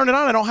just can turn it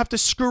on. I don't have to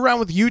screw around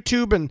with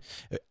YouTube and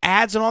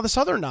ads and all this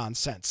other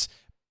nonsense.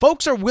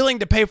 Folks are willing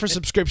to pay for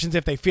subscriptions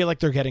if they feel like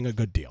they're getting a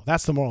good deal.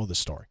 That's the moral of the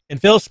story. And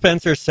Phil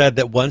Spencer said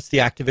that once the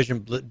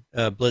Activision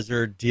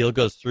Blizzard deal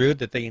goes through,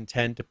 that they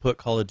intend to put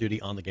Call of Duty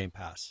on the Game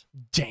Pass.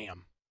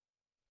 Damn.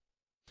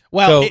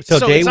 Well,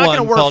 so it's not going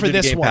to work for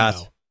this one,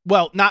 Pass. though.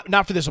 Well,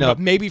 not for this one, but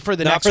maybe for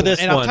the next one.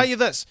 And I'll tell you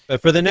this.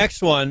 But for the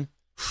next one,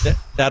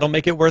 that'll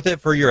make it worth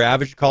it for your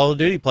average Call of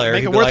Duty player.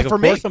 Make it worth it for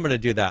me. Of course I'm going to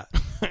do that.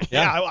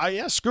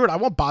 Yeah, screw it. I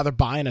won't bother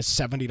buying a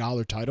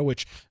 $70 title,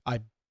 which I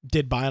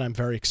did buy and I'm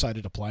very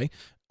excited to play.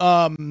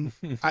 I'll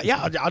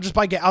just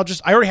buy.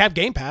 I already have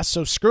Game Pass,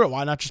 so screw it.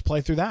 Why not just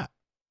play through that?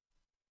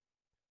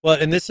 Well,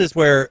 and this is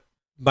where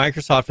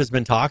Microsoft has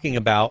been talking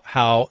about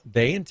how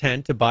they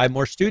intend to buy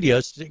more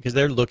studios because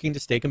they're looking to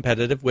stay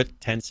competitive with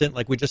Tencent,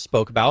 like we just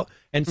spoke about,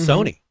 and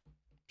Sony.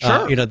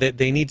 Sure.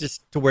 They need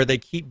to where they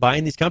keep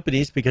buying these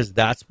companies because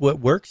that's what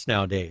works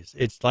nowadays.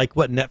 It's like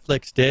what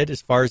Netflix did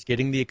as far as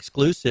getting the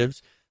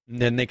exclusives, and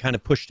then they kind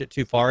of pushed it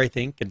too far, I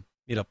think, and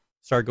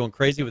started going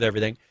crazy with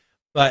everything.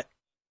 But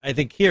I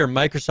think here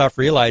Microsoft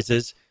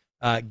realizes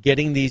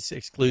getting these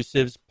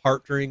exclusives,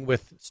 partnering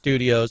with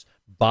studios,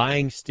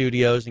 buying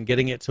studios, and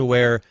getting it to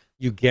where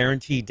you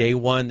guarantee day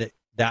one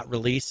that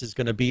release is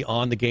going to be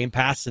on the Game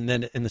Pass, and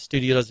the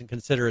studio doesn't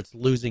consider it's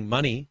losing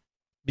money.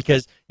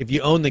 Because if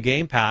you own the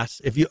Game Pass,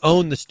 if you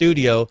own the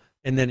studio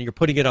and then you're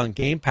putting it on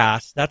Game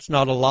Pass, that's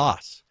not a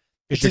loss.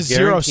 It's a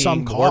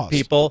zero-sum cost.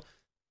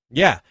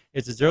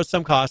 It's a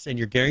zero-sum cost, and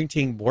you're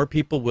guaranteeing more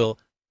people will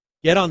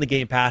get on the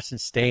Game Pass and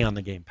stay on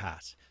the Game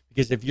Pass.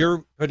 Because if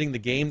you're putting the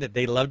game that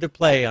they love to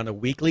play on a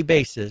weekly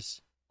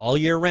basis all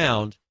year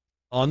round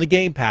on the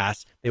Game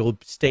Pass, they will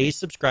stay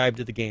subscribed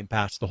to the Game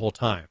Pass the whole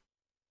time.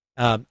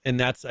 And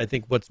that's, I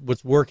think,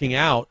 what's working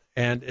out.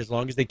 And as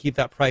long as they keep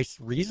that price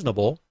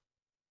reasonable,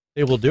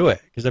 they will do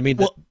it. Because,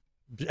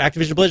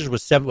 Activision Blizzard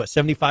was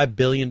 $75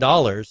 billion.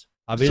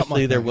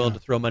 Obviously, they're willing to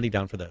throw money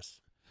down for this.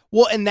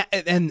 Well, and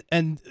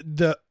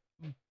the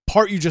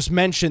part you just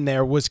mentioned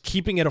there was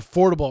keeping it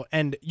affordable.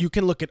 And you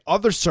can look at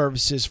other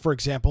services, for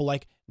example,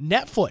 like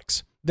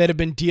Netflix, that have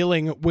been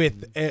dealing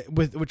with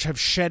which have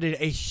shedded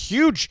a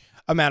huge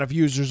amount of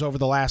users over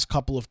the last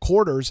couple of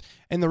quarters.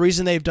 And the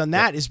reason they've done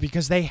that is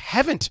because they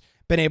haven't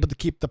been able to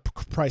keep the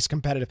price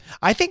competitive.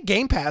 I think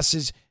Game Pass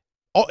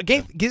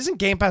isn't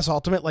Game Pass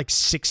Ultimate like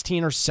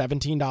 $16 or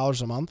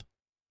 $17 a month?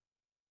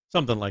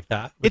 Something like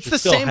that. It's the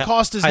same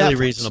cost as highly Netflix.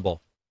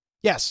 Reasonable.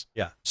 Yes.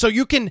 Yeah. So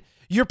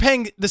you're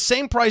paying the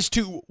same price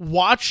to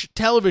watch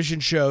television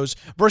shows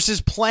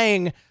versus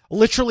playing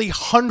literally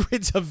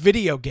hundreds of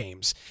video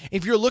games.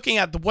 If you're looking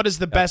at what is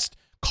the best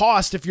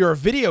cost if you're a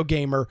video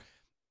gamer,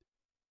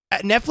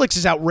 Netflix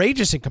is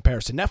outrageous in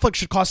comparison. Netflix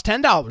should cost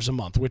 $10 a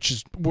month, which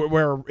is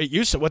where it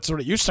used to. What's what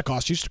it used to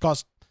cost? It used to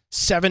cost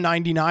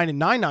 $7.99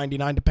 and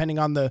 $9.99 depending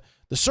on the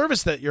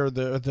service that you're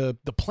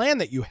the plan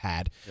that you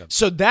had. Yep.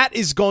 So that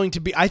is going to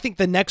be, I think,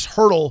 the next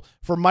hurdle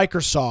for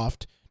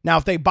Microsoft. Now,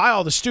 if they buy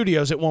all the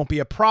studios, it won't be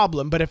a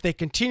problem. But if they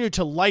continue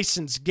to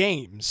license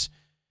games,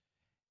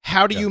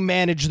 how do you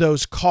manage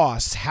those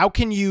costs? How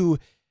can you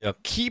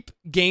keep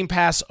Game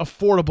Pass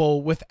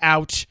affordable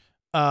without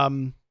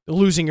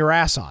losing your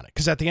ass on it?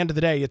 Because at the end of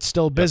the day, it's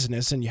still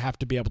business, and you have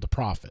to be able to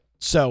profit.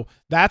 So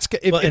that's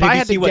if I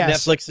had to guess, what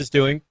Netflix is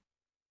doing.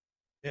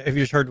 Have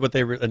you heard what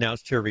they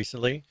announced here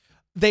recently?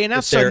 They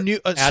announced a new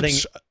adding.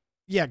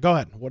 Yeah, go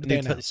ahead. What did they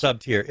announce? Sub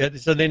tier.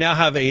 So they now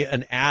have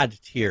an ad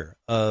tier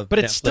of but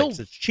Netflix.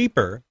 It's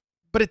cheaper.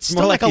 But it's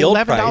still like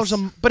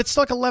 $11 but it's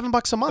still like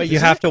 $11 a month. But you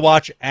have to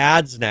watch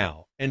ads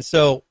now. And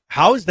so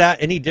how is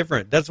that any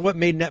different? That's what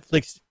made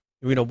Netflix,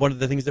 one of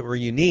the things that were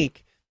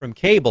unique from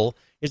cable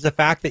is the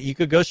fact that you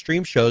could go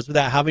stream shows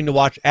without having to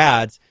watch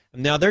ads.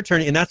 And now they're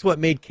turning, and that's what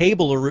made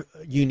cable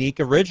unique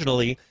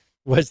originally,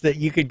 was that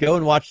you could go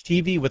and watch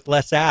TV with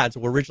less ads,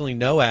 or originally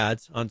no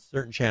ads on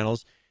certain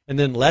channels, and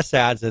then less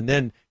ads, and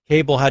then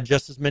cable had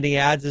just as many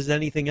ads as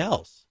anything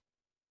else.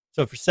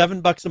 So for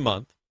 $7 a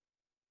month,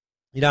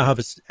 you now have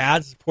an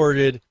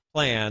ad-supported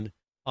plan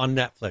on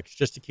Netflix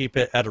just to keep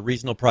it at a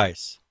reasonable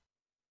price.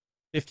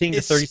 15 to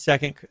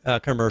 30-second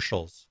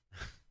commercials.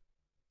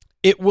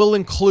 It will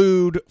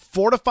include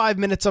 4 to 5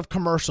 minutes of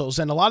commercials,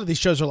 and a lot of these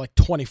shows are like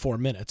 24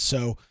 minutes.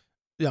 So,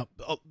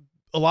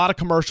 a lot of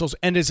commercials,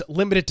 and is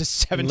limited to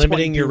 720p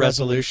limiting your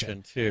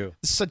resolution too.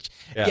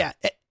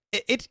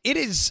 It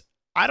is.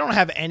 I don't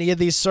have any of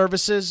these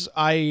services.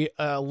 I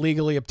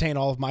legally obtain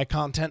all of my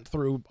content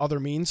through other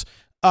means.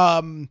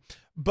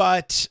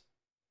 But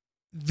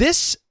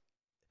this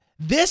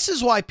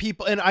is why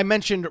people, and I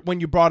mentioned when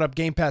you brought up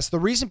Game Pass, the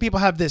reason people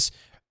have this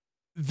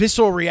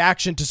visceral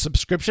reaction to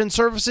subscription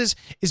services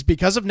is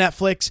because of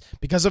Netflix,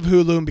 because of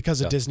Hulu, and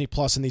because of Disney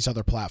Plus and these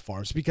other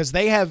platforms, because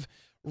they have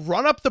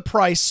run up the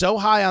price so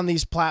high on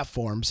these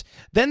platforms.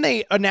 Then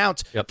they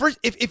announce, first,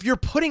 if you're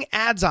putting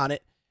ads on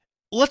it,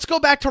 let's go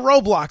back to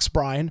Roblox,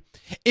 Brian.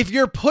 If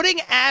you're putting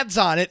ads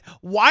on it,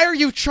 why are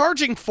you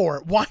charging for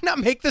it? Why not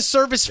make the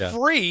service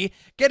free,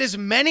 get as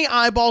many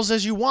eyeballs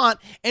as you want,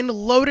 and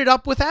load it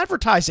up with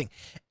advertising?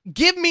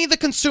 Give me, the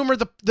consumer,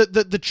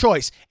 the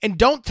choice, and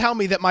don't tell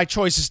me that my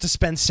choice is to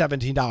spend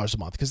 $17 a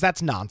month, because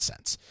that's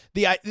nonsense.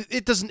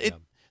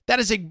 That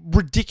is a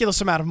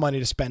ridiculous amount of money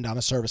to spend on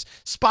a service.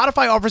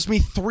 Spotify offers me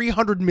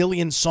 300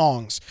 million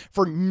songs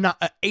for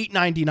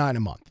 $8.99 a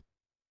month.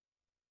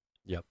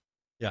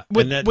 Yeah,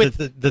 with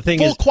the thing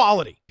full is,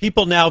 quality.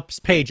 People now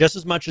pay just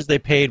as much as they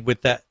paid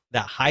with that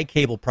high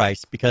cable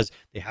price, because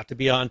they have to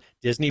be on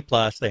Disney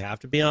Plus, they have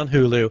to be on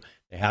Hulu,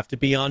 they have to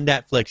be on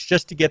Netflix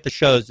just to get the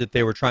shows that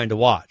they were trying to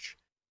watch.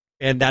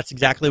 And that's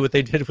exactly what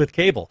they did with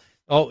cable.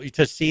 Oh,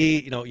 to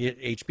see,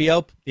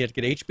 HBO, you have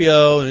to get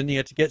HBO, and then you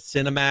have to get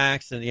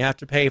Cinemax, and you have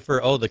to pay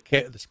for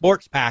the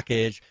sports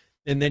package,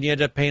 and then you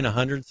end up paying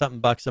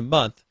 $100-something a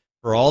month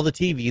for all the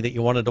TV that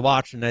you wanted to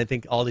watch. And I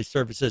think all these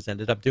services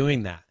ended up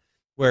doing that.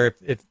 Where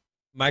if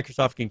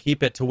Microsoft can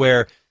keep it to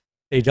where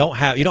you don't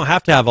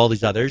have to have all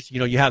these others,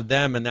 you have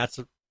them, and that's,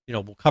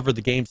 will cover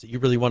the games that you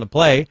really want to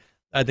play.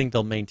 I think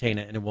they'll maintain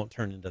it, and it won't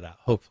turn into that,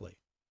 hopefully.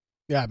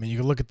 Yeah, I mean, you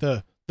can look at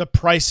the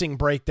pricing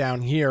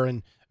breakdown here,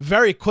 and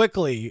very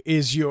quickly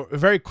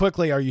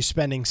are you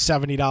spending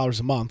 $70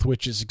 a month,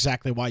 which is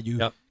exactly why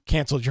you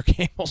canceled your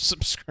cable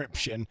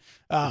subscription.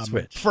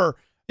 For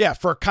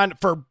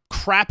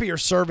crappier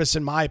service,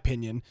 in my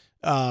opinion.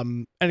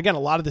 And again, a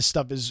lot of this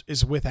stuff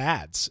is with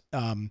ads.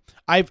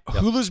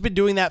 Hulu's been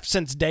doing that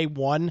since day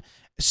one.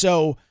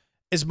 So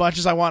as much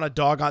as I want to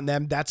dog on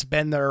them, that's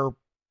been their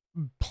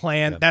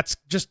plan. That's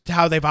just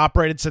how they've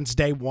operated since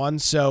day one.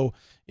 So,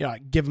 I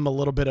give them a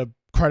little bit of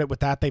credit with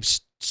that. They've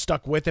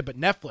stuck with it. But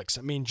Netflix,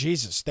 I mean,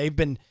 Jesus, they've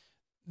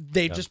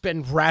just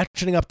been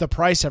ratcheting up the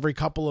price every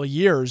couple of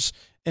years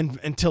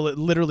until it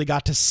literally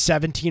got to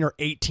 $17 or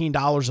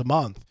 $18 a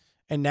month.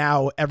 And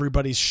now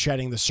everybody's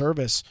shedding the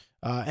service.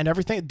 And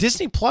everything.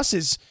 Disney Plus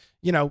is,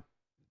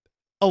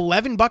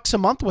 $11 a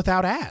month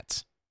without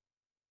ads.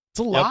 It's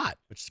a lot.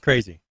 Which is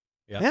crazy.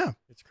 Yeah.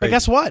 It's crazy. But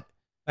guess what?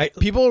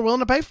 People are willing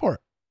to pay for it.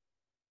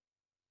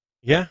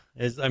 Yeah.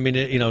 As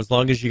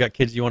long as you got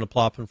kids you want to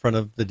plop in front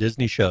of the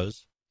Disney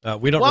shows.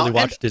 We don't really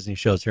watch Disney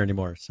shows here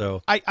anymore.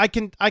 So I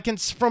can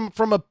from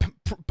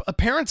a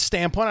parent's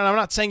standpoint, and I'm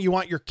not saying you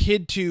want your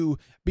kid to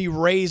be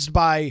raised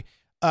by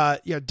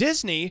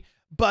Disney,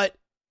 but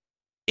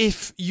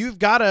if you've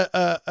got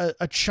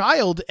a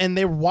child and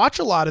they watch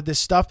a lot of this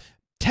stuff,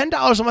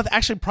 $10 a month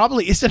actually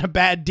probably isn't a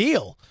bad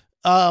deal.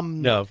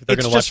 No, they're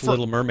going to watch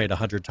Little Mermaid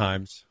 100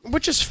 times,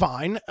 which is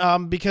fine.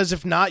 Because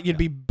if not, you'd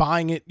be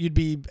buying it. You'd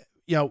be,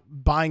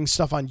 buying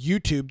stuff on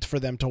YouTube for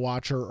them to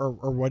watch or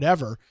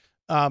whatever.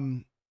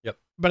 Yep.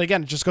 But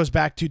again, it just goes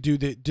back to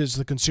does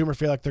the consumer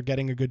feel like they're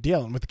getting a good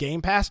deal? And with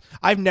Game Pass,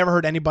 I've never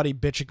heard anybody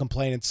bitch and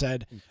complain and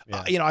said,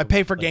 I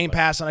pay for Game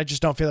Pass and I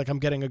just don't feel like I'm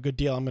getting a good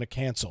deal. I'm going to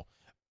cancel.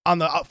 On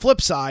the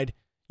flip side,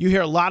 you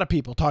hear a lot of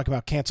people talk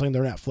about canceling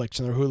their Netflix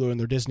and their Hulu and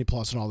their Disney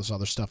Plus and all this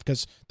other stuff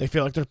because they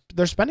feel like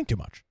they're spending too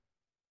much.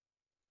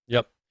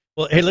 Yep.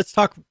 Well, hey, let's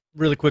talk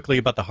really quickly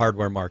about the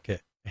hardware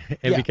market.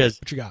 Because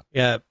what you got?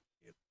 Yeah,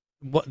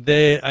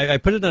 I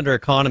put it under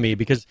economy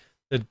because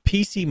the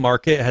PC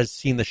market has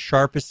seen the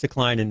sharpest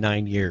decline in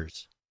 9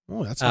 years.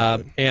 Oh, that's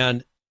not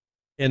good.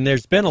 And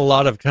there's been a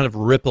lot of kind of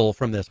ripple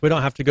from this. We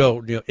don't have to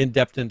go in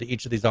depth into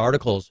each of these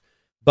articles,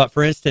 but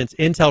for instance,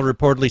 Intel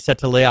reportedly set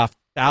to lay off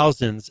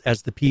thousands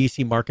as the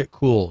PC market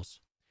cools.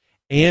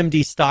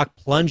 AMD stock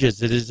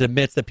plunges as it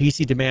admits that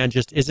PC demand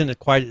just isn't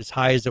quite as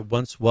high as it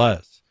once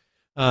was.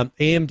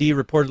 AMD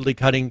reportedly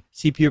cutting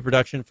CPU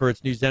production for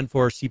its new Zen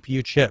 4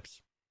 CPU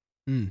chips.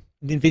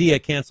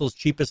 NVIDIA cancels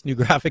cheapest new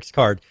graphics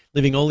card,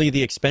 leaving only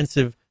the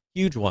expensive,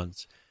 huge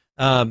ones.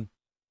 And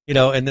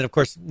then, of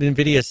course,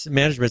 NVIDIA's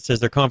management says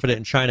they're confident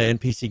in China and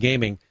PC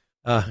gaming.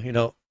 I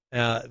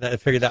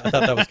figured I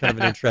thought that was kind of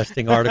an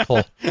interesting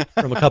article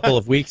from a couple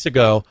of weeks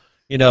ago.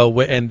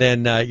 And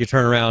then you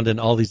turn around and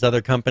all these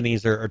other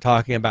companies are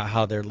talking about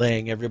how they're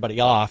laying everybody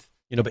off.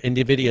 But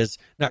NVIDIA's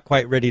not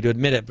quite ready to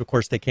admit it. But of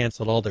course, they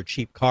canceled all their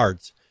cheap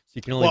cards, so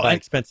you can only buy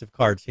expensive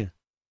cards.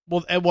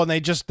 Well, they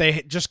just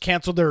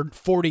canceled their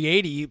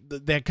 4080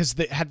 because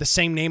they had the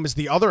same name as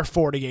the other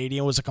 4080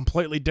 and was a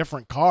completely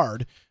different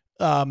card.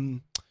 Saul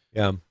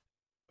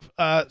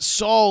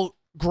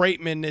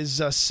Greatman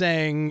is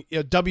saying,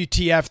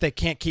 WTF, they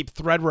can't keep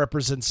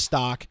Threadrippers in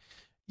stock.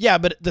 Yeah,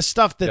 but the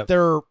stuff that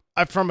they're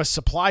from a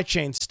supply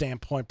chain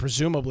standpoint,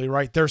 presumably,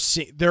 right?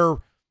 They're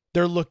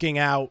looking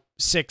out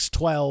 6,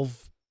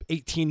 12,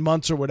 18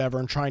 months or whatever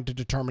and trying to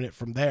determine it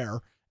from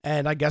there.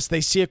 And I guess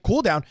they see a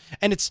cool down.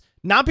 And it's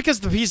not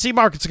because the PC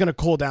market's going to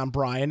cool down,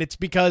 Brian. It's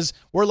because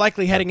we're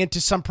likely heading into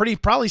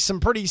probably some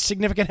pretty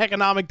significant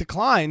economic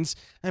declines,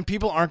 and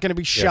people aren't going to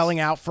be shelling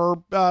out for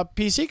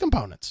PC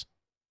components.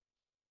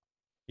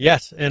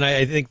 Yes, and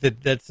I think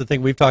that's the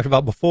thing we've talked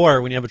about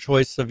before. When you have a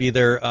choice of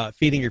either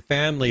feeding your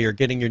family or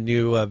getting your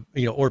new,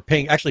 or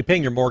paying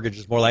your mortgage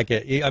is more like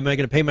it. Am I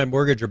going to pay my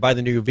mortgage or buy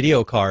the new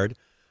video card?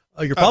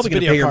 You're probably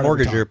going to pay your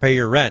mortgage or pay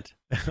your rent.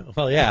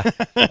 Well, yeah,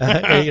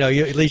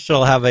 at least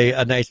you'll have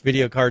a nice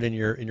video card in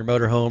your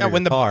motorhome or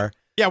your car.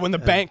 Yeah, when the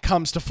bank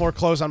comes to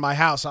foreclose on my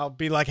house, I'll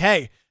be like,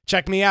 hey,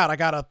 check me out. I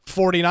got a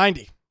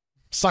 4090.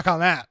 Suck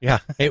on that. Yeah.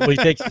 Hey, will you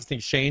take this thing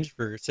change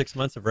for 6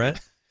 months of rent?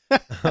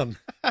 This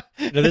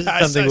is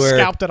something where I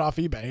scalped it off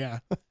eBay.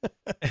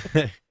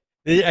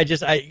 Yeah.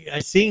 I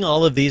seeing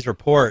all of these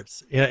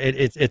reports.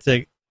 It's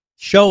a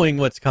showing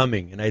what's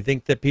coming, and I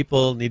think that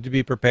people need to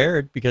be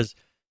prepared because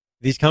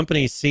these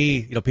companies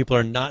see people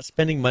are not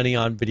spending money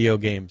on video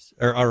games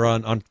or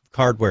on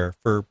hardware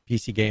for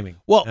PC gaming.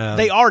 Well,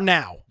 they are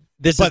now.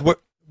 They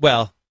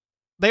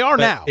are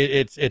now.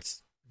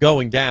 It's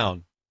going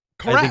down.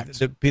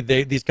 Correct. I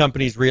think these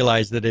companies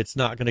realize that it's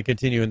not going to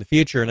continue in the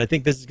future, and I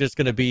think this is just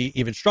going to be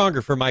even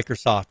stronger for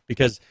Microsoft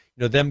because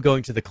them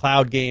going to the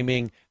cloud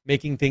gaming,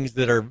 making things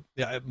that are.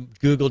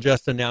 Google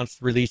just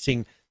announced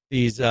releasing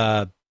these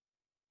little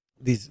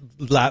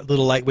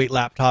lightweight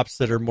laptops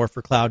that are more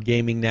for cloud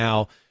gaming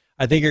now.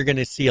 I think you're going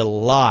to see a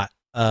lot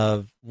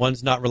of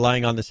ones not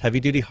relying on this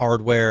heavy-duty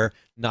hardware,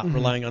 not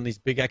relying on these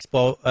big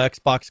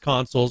Xbox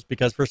consoles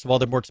because, first of all,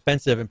 they're more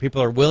expensive, and people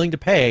are willing to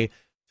pay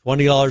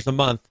 $20 a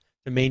month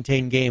to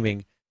maintain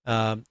gaming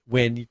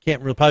when you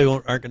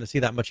aren't going to see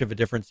that much of a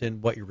difference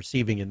in what you're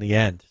receiving in the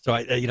end. So,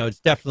 it's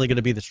definitely going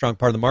to be the strong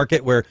part of the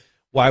market where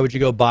why would you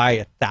go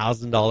buy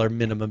 $1,000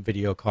 minimum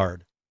video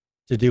card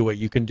to do what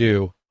you can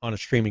do on a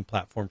streaming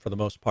platform for the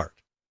most part?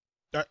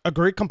 I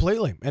agree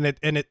completely. And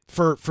it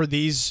for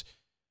these,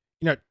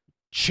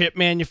 chip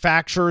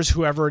manufacturers,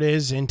 whoever it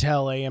is,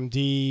 Intel,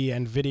 AMD,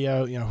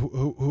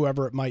 NVIDIA,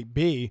 whoever it might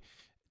be,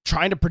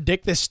 trying to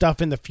predict this stuff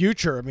in the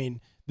future. I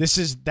mean,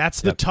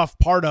 that's the tough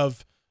part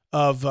of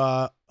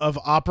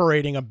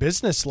operating a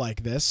business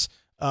like this.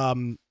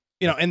 And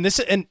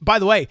by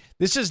the way,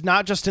 this is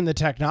not just in the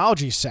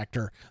technology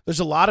sector. There's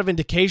a lot of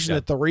indication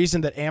that the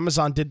reason that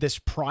Amazon did this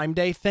Prime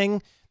Day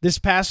thing this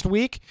past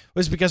week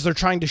was because they're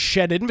trying to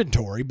shed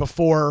inventory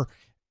before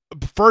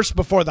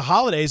the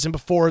holidays and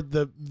before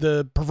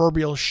the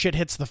proverbial shit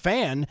hits the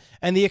fan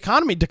and the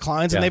economy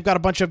declines and they've got a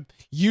bunch of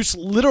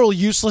literal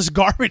useless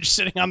garbage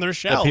sitting on their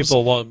shelves that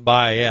people won't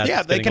buy.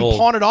 They can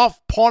pawn it off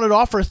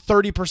for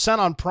 30%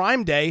 on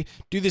Prime Day,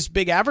 do this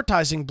big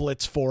advertising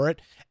blitz for it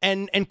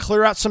and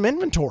clear out some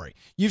inventory.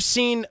 You've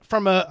seen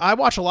I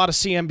watch a lot of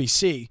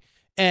CNBC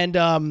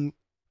and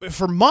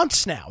for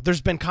months now there's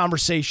been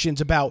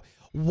conversations about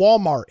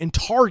Walmart and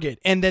Target,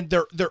 and then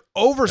they're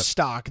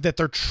overstock that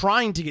they're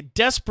trying to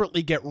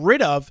desperately get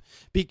rid of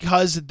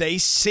because they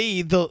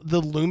see the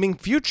looming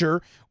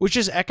future, which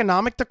is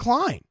economic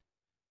decline.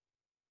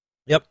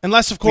 Yep.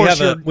 Unless, of course,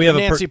 we have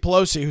Nancy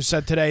Pelosi, who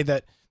said today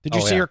that. Did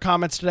you see her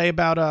comments today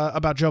about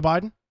Joe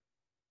Biden?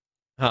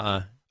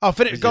 Oh,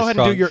 go ahead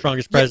and do your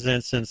strongest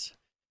president since.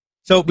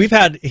 So we've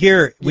had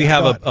here. We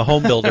have a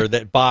home builder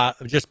that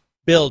just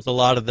builds a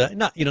lot of the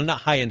not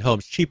high end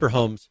homes, cheaper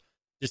homes,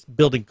 just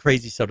building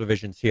crazy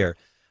subdivisions here.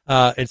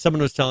 And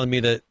someone was telling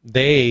me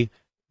that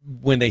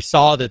when they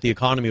saw that the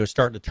economy was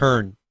starting to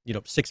turn,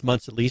 6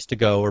 months at least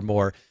ago or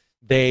more,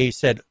 they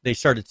said they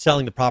started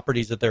selling the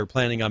properties that they were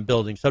planning on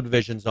building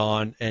subdivisions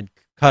on and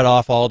cut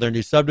off all their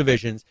new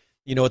subdivisions.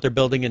 You know what they're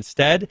building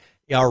instead?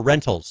 Are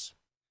rentals.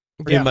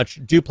 Pretty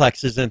much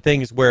duplexes and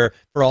things where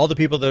for all the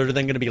people that are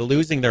then going to be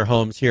losing their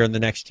homes here in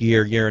the next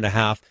year and a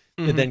half,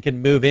 that then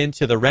can move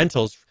into the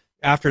rentals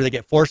after they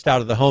get forced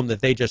out of the home that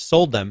they just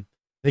sold them.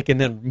 They can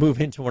then move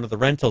into one of the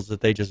rentals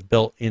that they just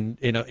built in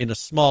a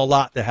small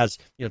lot that has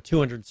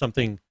 200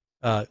 something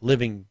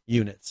living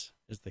units,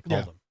 as they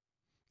call them.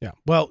 Yeah.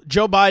 Well,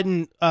 Joe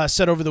Biden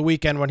said over the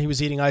weekend when he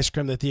was eating ice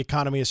cream that the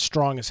economy is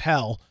strong as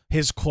hell.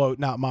 His quote,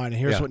 not mine. And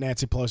here's what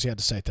Nancy Pelosi had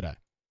to say today.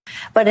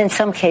 But in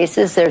some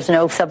cases, there's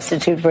no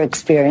substitute for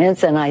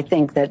experience. And I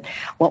think that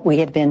what we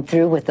have been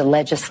through with the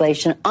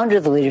legislation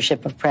under the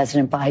leadership of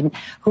President Biden,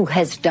 who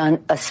has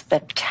done a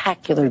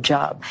spectacular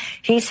job.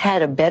 He's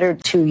had a better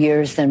 2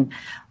 years than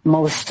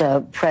most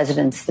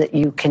presidents that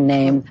you can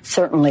name,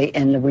 certainly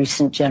in the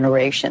recent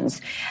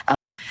generations.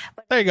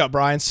 There you go,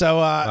 Brian. So,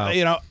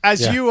 you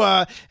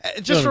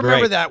just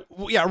remember that.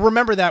 Yeah,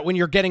 remember that when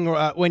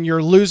when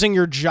you're losing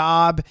your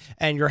job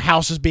and your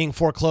house is being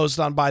foreclosed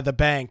on by the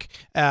bank.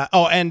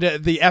 And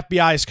the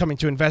FBI is coming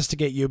to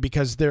investigate you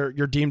because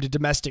you're deemed a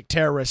domestic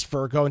terrorist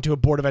for going to a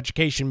Board of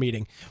Education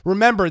meeting.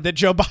 Remember that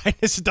Joe Biden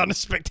has done a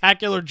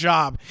spectacular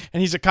job,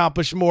 and he's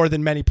accomplished more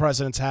than many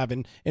presidents have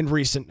in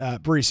recent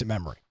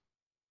memory.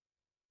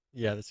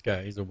 Yeah, this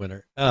guy, he's a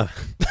winner.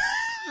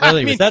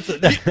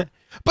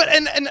 But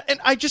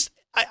I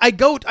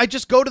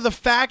just go to the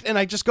fact, and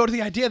I just go to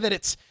the idea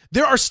that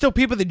there are still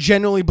people that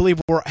genuinely believe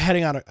we're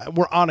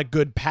on a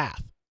good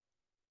path.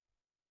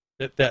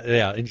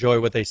 Enjoy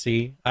what they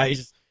see.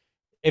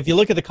 If you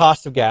look at the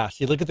cost of gas,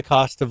 you look at the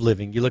cost of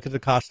living, you look at the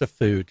cost of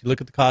food, you look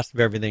at the cost of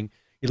everything,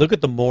 you look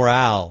at the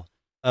morale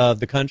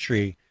of the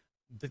country.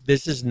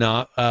 This is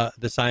not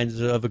the signs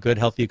of a good,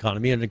 healthy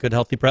economy and a good,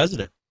 healthy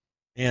president.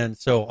 And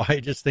so I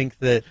just think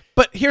that.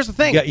 But here's the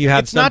thing: you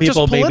have some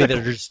people maybe that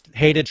are just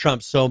hated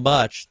Trump so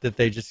much that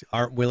they just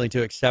aren't willing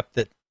to accept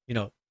that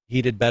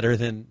he did better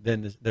than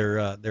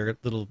their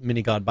little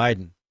mini god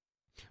Biden.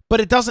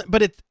 But it doesn't.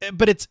 But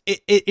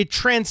it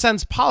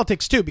transcends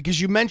politics too,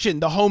 because you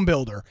mentioned the home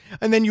builder,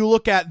 and then you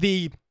look at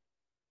the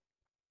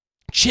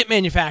chip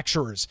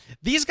manufacturers.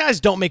 These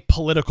guys don't make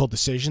political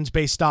decisions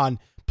based on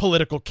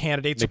political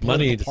candidates or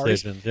political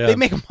parties. They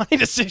make money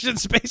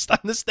decisions based on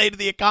the state of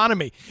the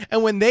economy.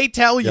 And when they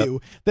tell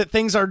you that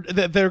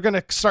that they're going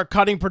to start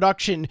cutting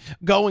production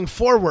going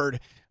forward,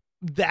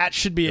 that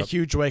should be a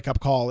huge wake-up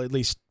call, at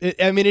least. It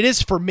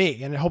is for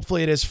me, and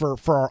hopefully it is for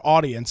our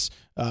audience,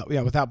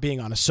 without being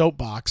on a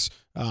soapbox.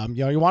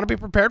 You want to be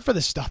prepared for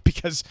this stuff,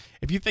 because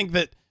if you think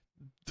that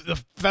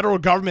the federal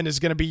government is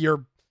going to be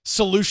your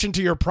solution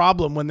to your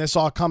problem when this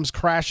all comes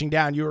crashing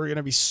down, you are going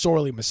to be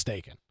sorely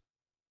mistaken.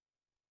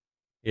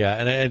 Yeah,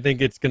 and I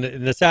think it's gonna.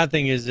 And the sad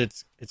thing is,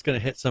 it's gonna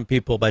hit some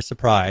people by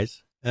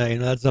surprise.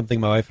 That's something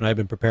my wife and I have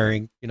been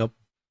preparing.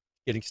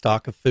 Getting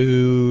stock of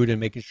food and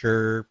making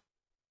sure,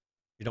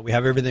 we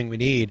have everything we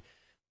need.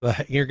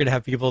 But you're gonna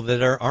have people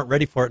that aren't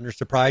ready for it, and they're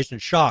surprised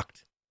and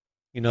shocked.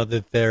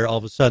 That they're all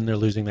of a sudden they're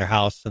losing their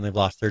house and they've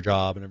lost their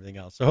job and everything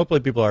else. So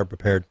hopefully people are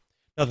prepared.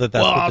 Not that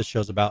that's what this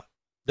show's about.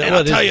 And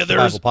I'll tell you,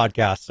 there's a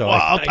podcast. So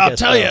I'll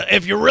tell you,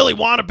 if you really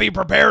want to be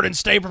prepared and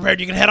stay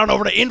prepared, you can head on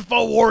over to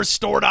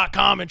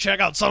InfoWarsStore.com and check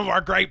out some of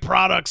our great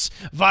products.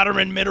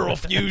 Vitamin Mineral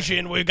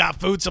Fusion. We've got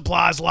food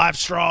supplies, live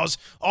straws,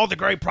 all the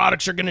great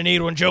products you're going to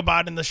need when Joe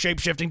Biden and the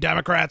shape-shifting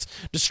Democrats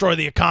destroy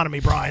the economy,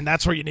 Brian.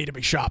 That's where you need to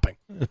be shopping.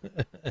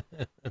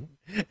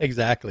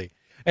 Exactly.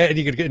 And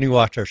you can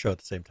watch our show at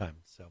the same time.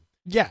 So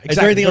yeah, exactly. Is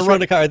there anything else you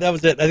want to cover? That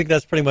was it. I think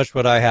that's pretty much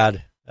what I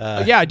had.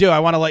 I do. I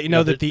want to let you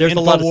know that the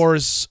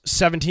InfoWars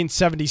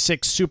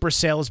 1776 super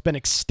sale has been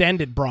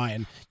extended,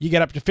 Brian. You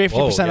get up to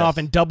 50% off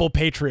and double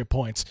Patriot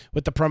points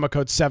with the promo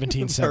code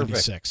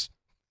 1776.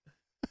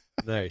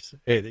 Nice.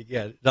 Hey,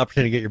 the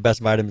opportunity to get your best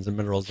vitamins and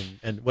minerals.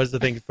 And what's the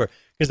thing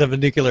because of a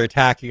nuclear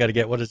attack, you got to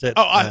get, what is it?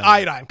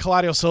 Iodine,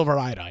 Colloidal silver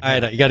iodine.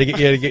 Iodine. You got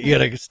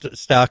to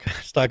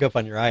stock up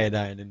on your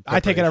iodine. And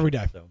I take it every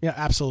day. So. Yeah,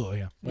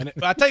 absolutely. Yeah.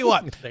 I tell you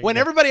what, when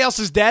everybody else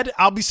is dead,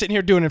 I'll be sitting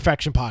here doing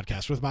infection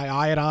podcast with my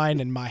iodine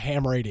and my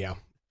ham radio.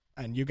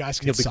 And you guys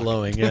can You'll be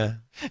glowing, yeah.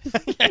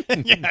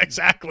 Yeah,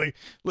 exactly.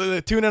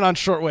 Tune in on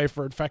Shortwave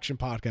for infection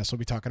podcast. We'll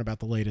be talking about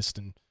the latest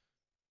in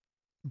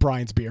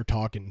Brian's beer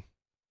talk and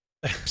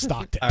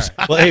stock tips.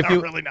 Right. Well, I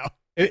don't really know.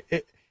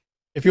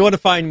 If you want to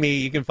find me,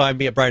 you can find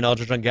me at Brian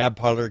Aldridge on Gab,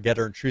 Parler,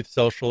 Getter, and Truth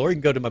Social, or you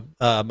can go to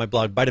my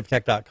blog,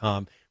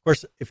 biteoftech.com. Of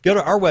course, if you go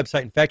to our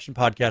website,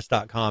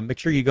 infectionpodcast.com, make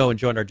sure you go and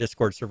join our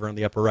Discord server on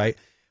the upper right,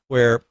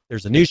 where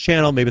there's a news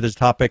channel, maybe there's a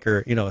topic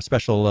or, a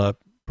special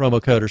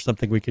promo code or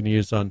something we can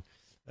use on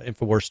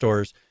InfoWars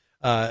stores.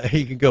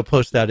 You can go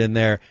post that in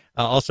there.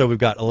 Also, we've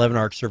got 11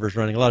 ARC servers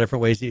running a lot of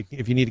different ways.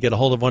 If you need to get a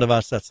hold of one of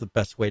us, that's the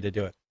best way to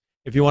do it.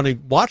 If you want to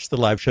watch the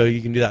live show,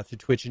 you can do that through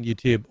Twitch and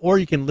YouTube, or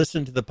you can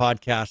listen to the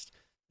podcast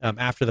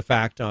after the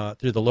fact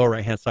through the lower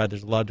right-hand side.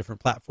 There's a lot of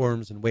different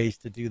platforms and ways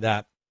to do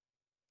that.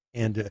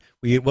 And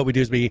what we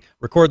do is we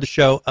record the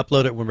show,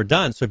 upload it when we're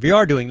done. So if you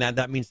are doing that,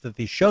 that means that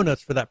the show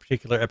notes for that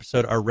particular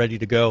episode are ready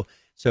to go.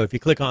 So if you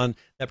click on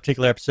that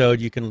particular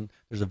episode,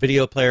 there's a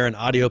video player, an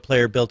audio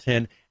player built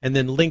in, and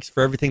then links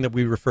for everything that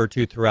we refer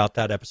to throughout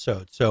that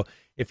episode. So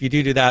if you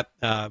do that,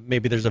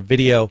 maybe there's a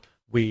video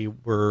we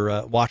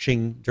were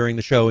watching during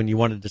the show and you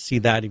wanted to see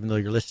that even though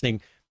you're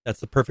listening, that's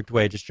the perfect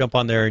way. Just jump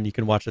on there and you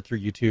can watch it through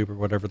YouTube or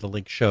whatever the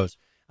link shows.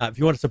 If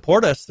you want to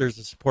support us, there's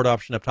a support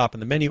option up top in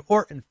the menu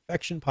or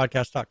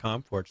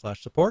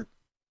infectionpodcast.com/support.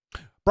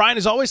 Brian,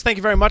 as always, thank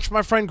you very much,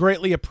 my friend.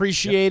 Greatly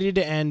appreciated,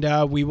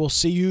 and we will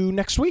see you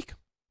next week.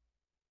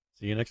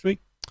 See you next week.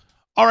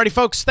 Alrighty,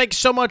 folks, thanks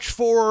so much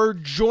for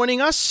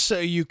joining us.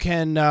 You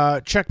can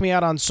check me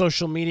out on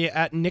social media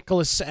at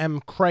Nicholas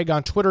M. Craig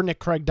on Twitter.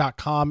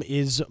 NickCraig.com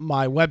is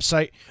my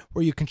website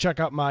where you can check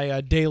out my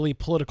daily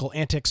political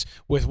antics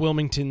with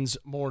Wilmington's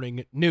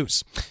Morning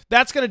News.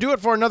 That's going to do it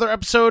for another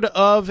episode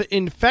of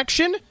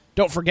Infection.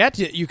 Don't forget,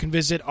 you can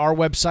visit our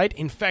website,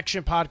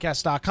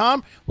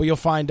 infectionpodcast.com, where you'll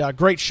find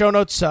great show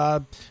notes,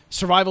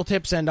 survival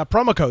tips, and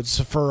promo codes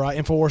for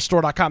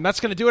InfoWarsStore.com.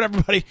 That's going to do it,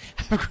 everybody.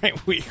 Have a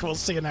great week. We'll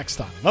see you next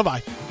time.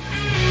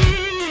 Bye-bye.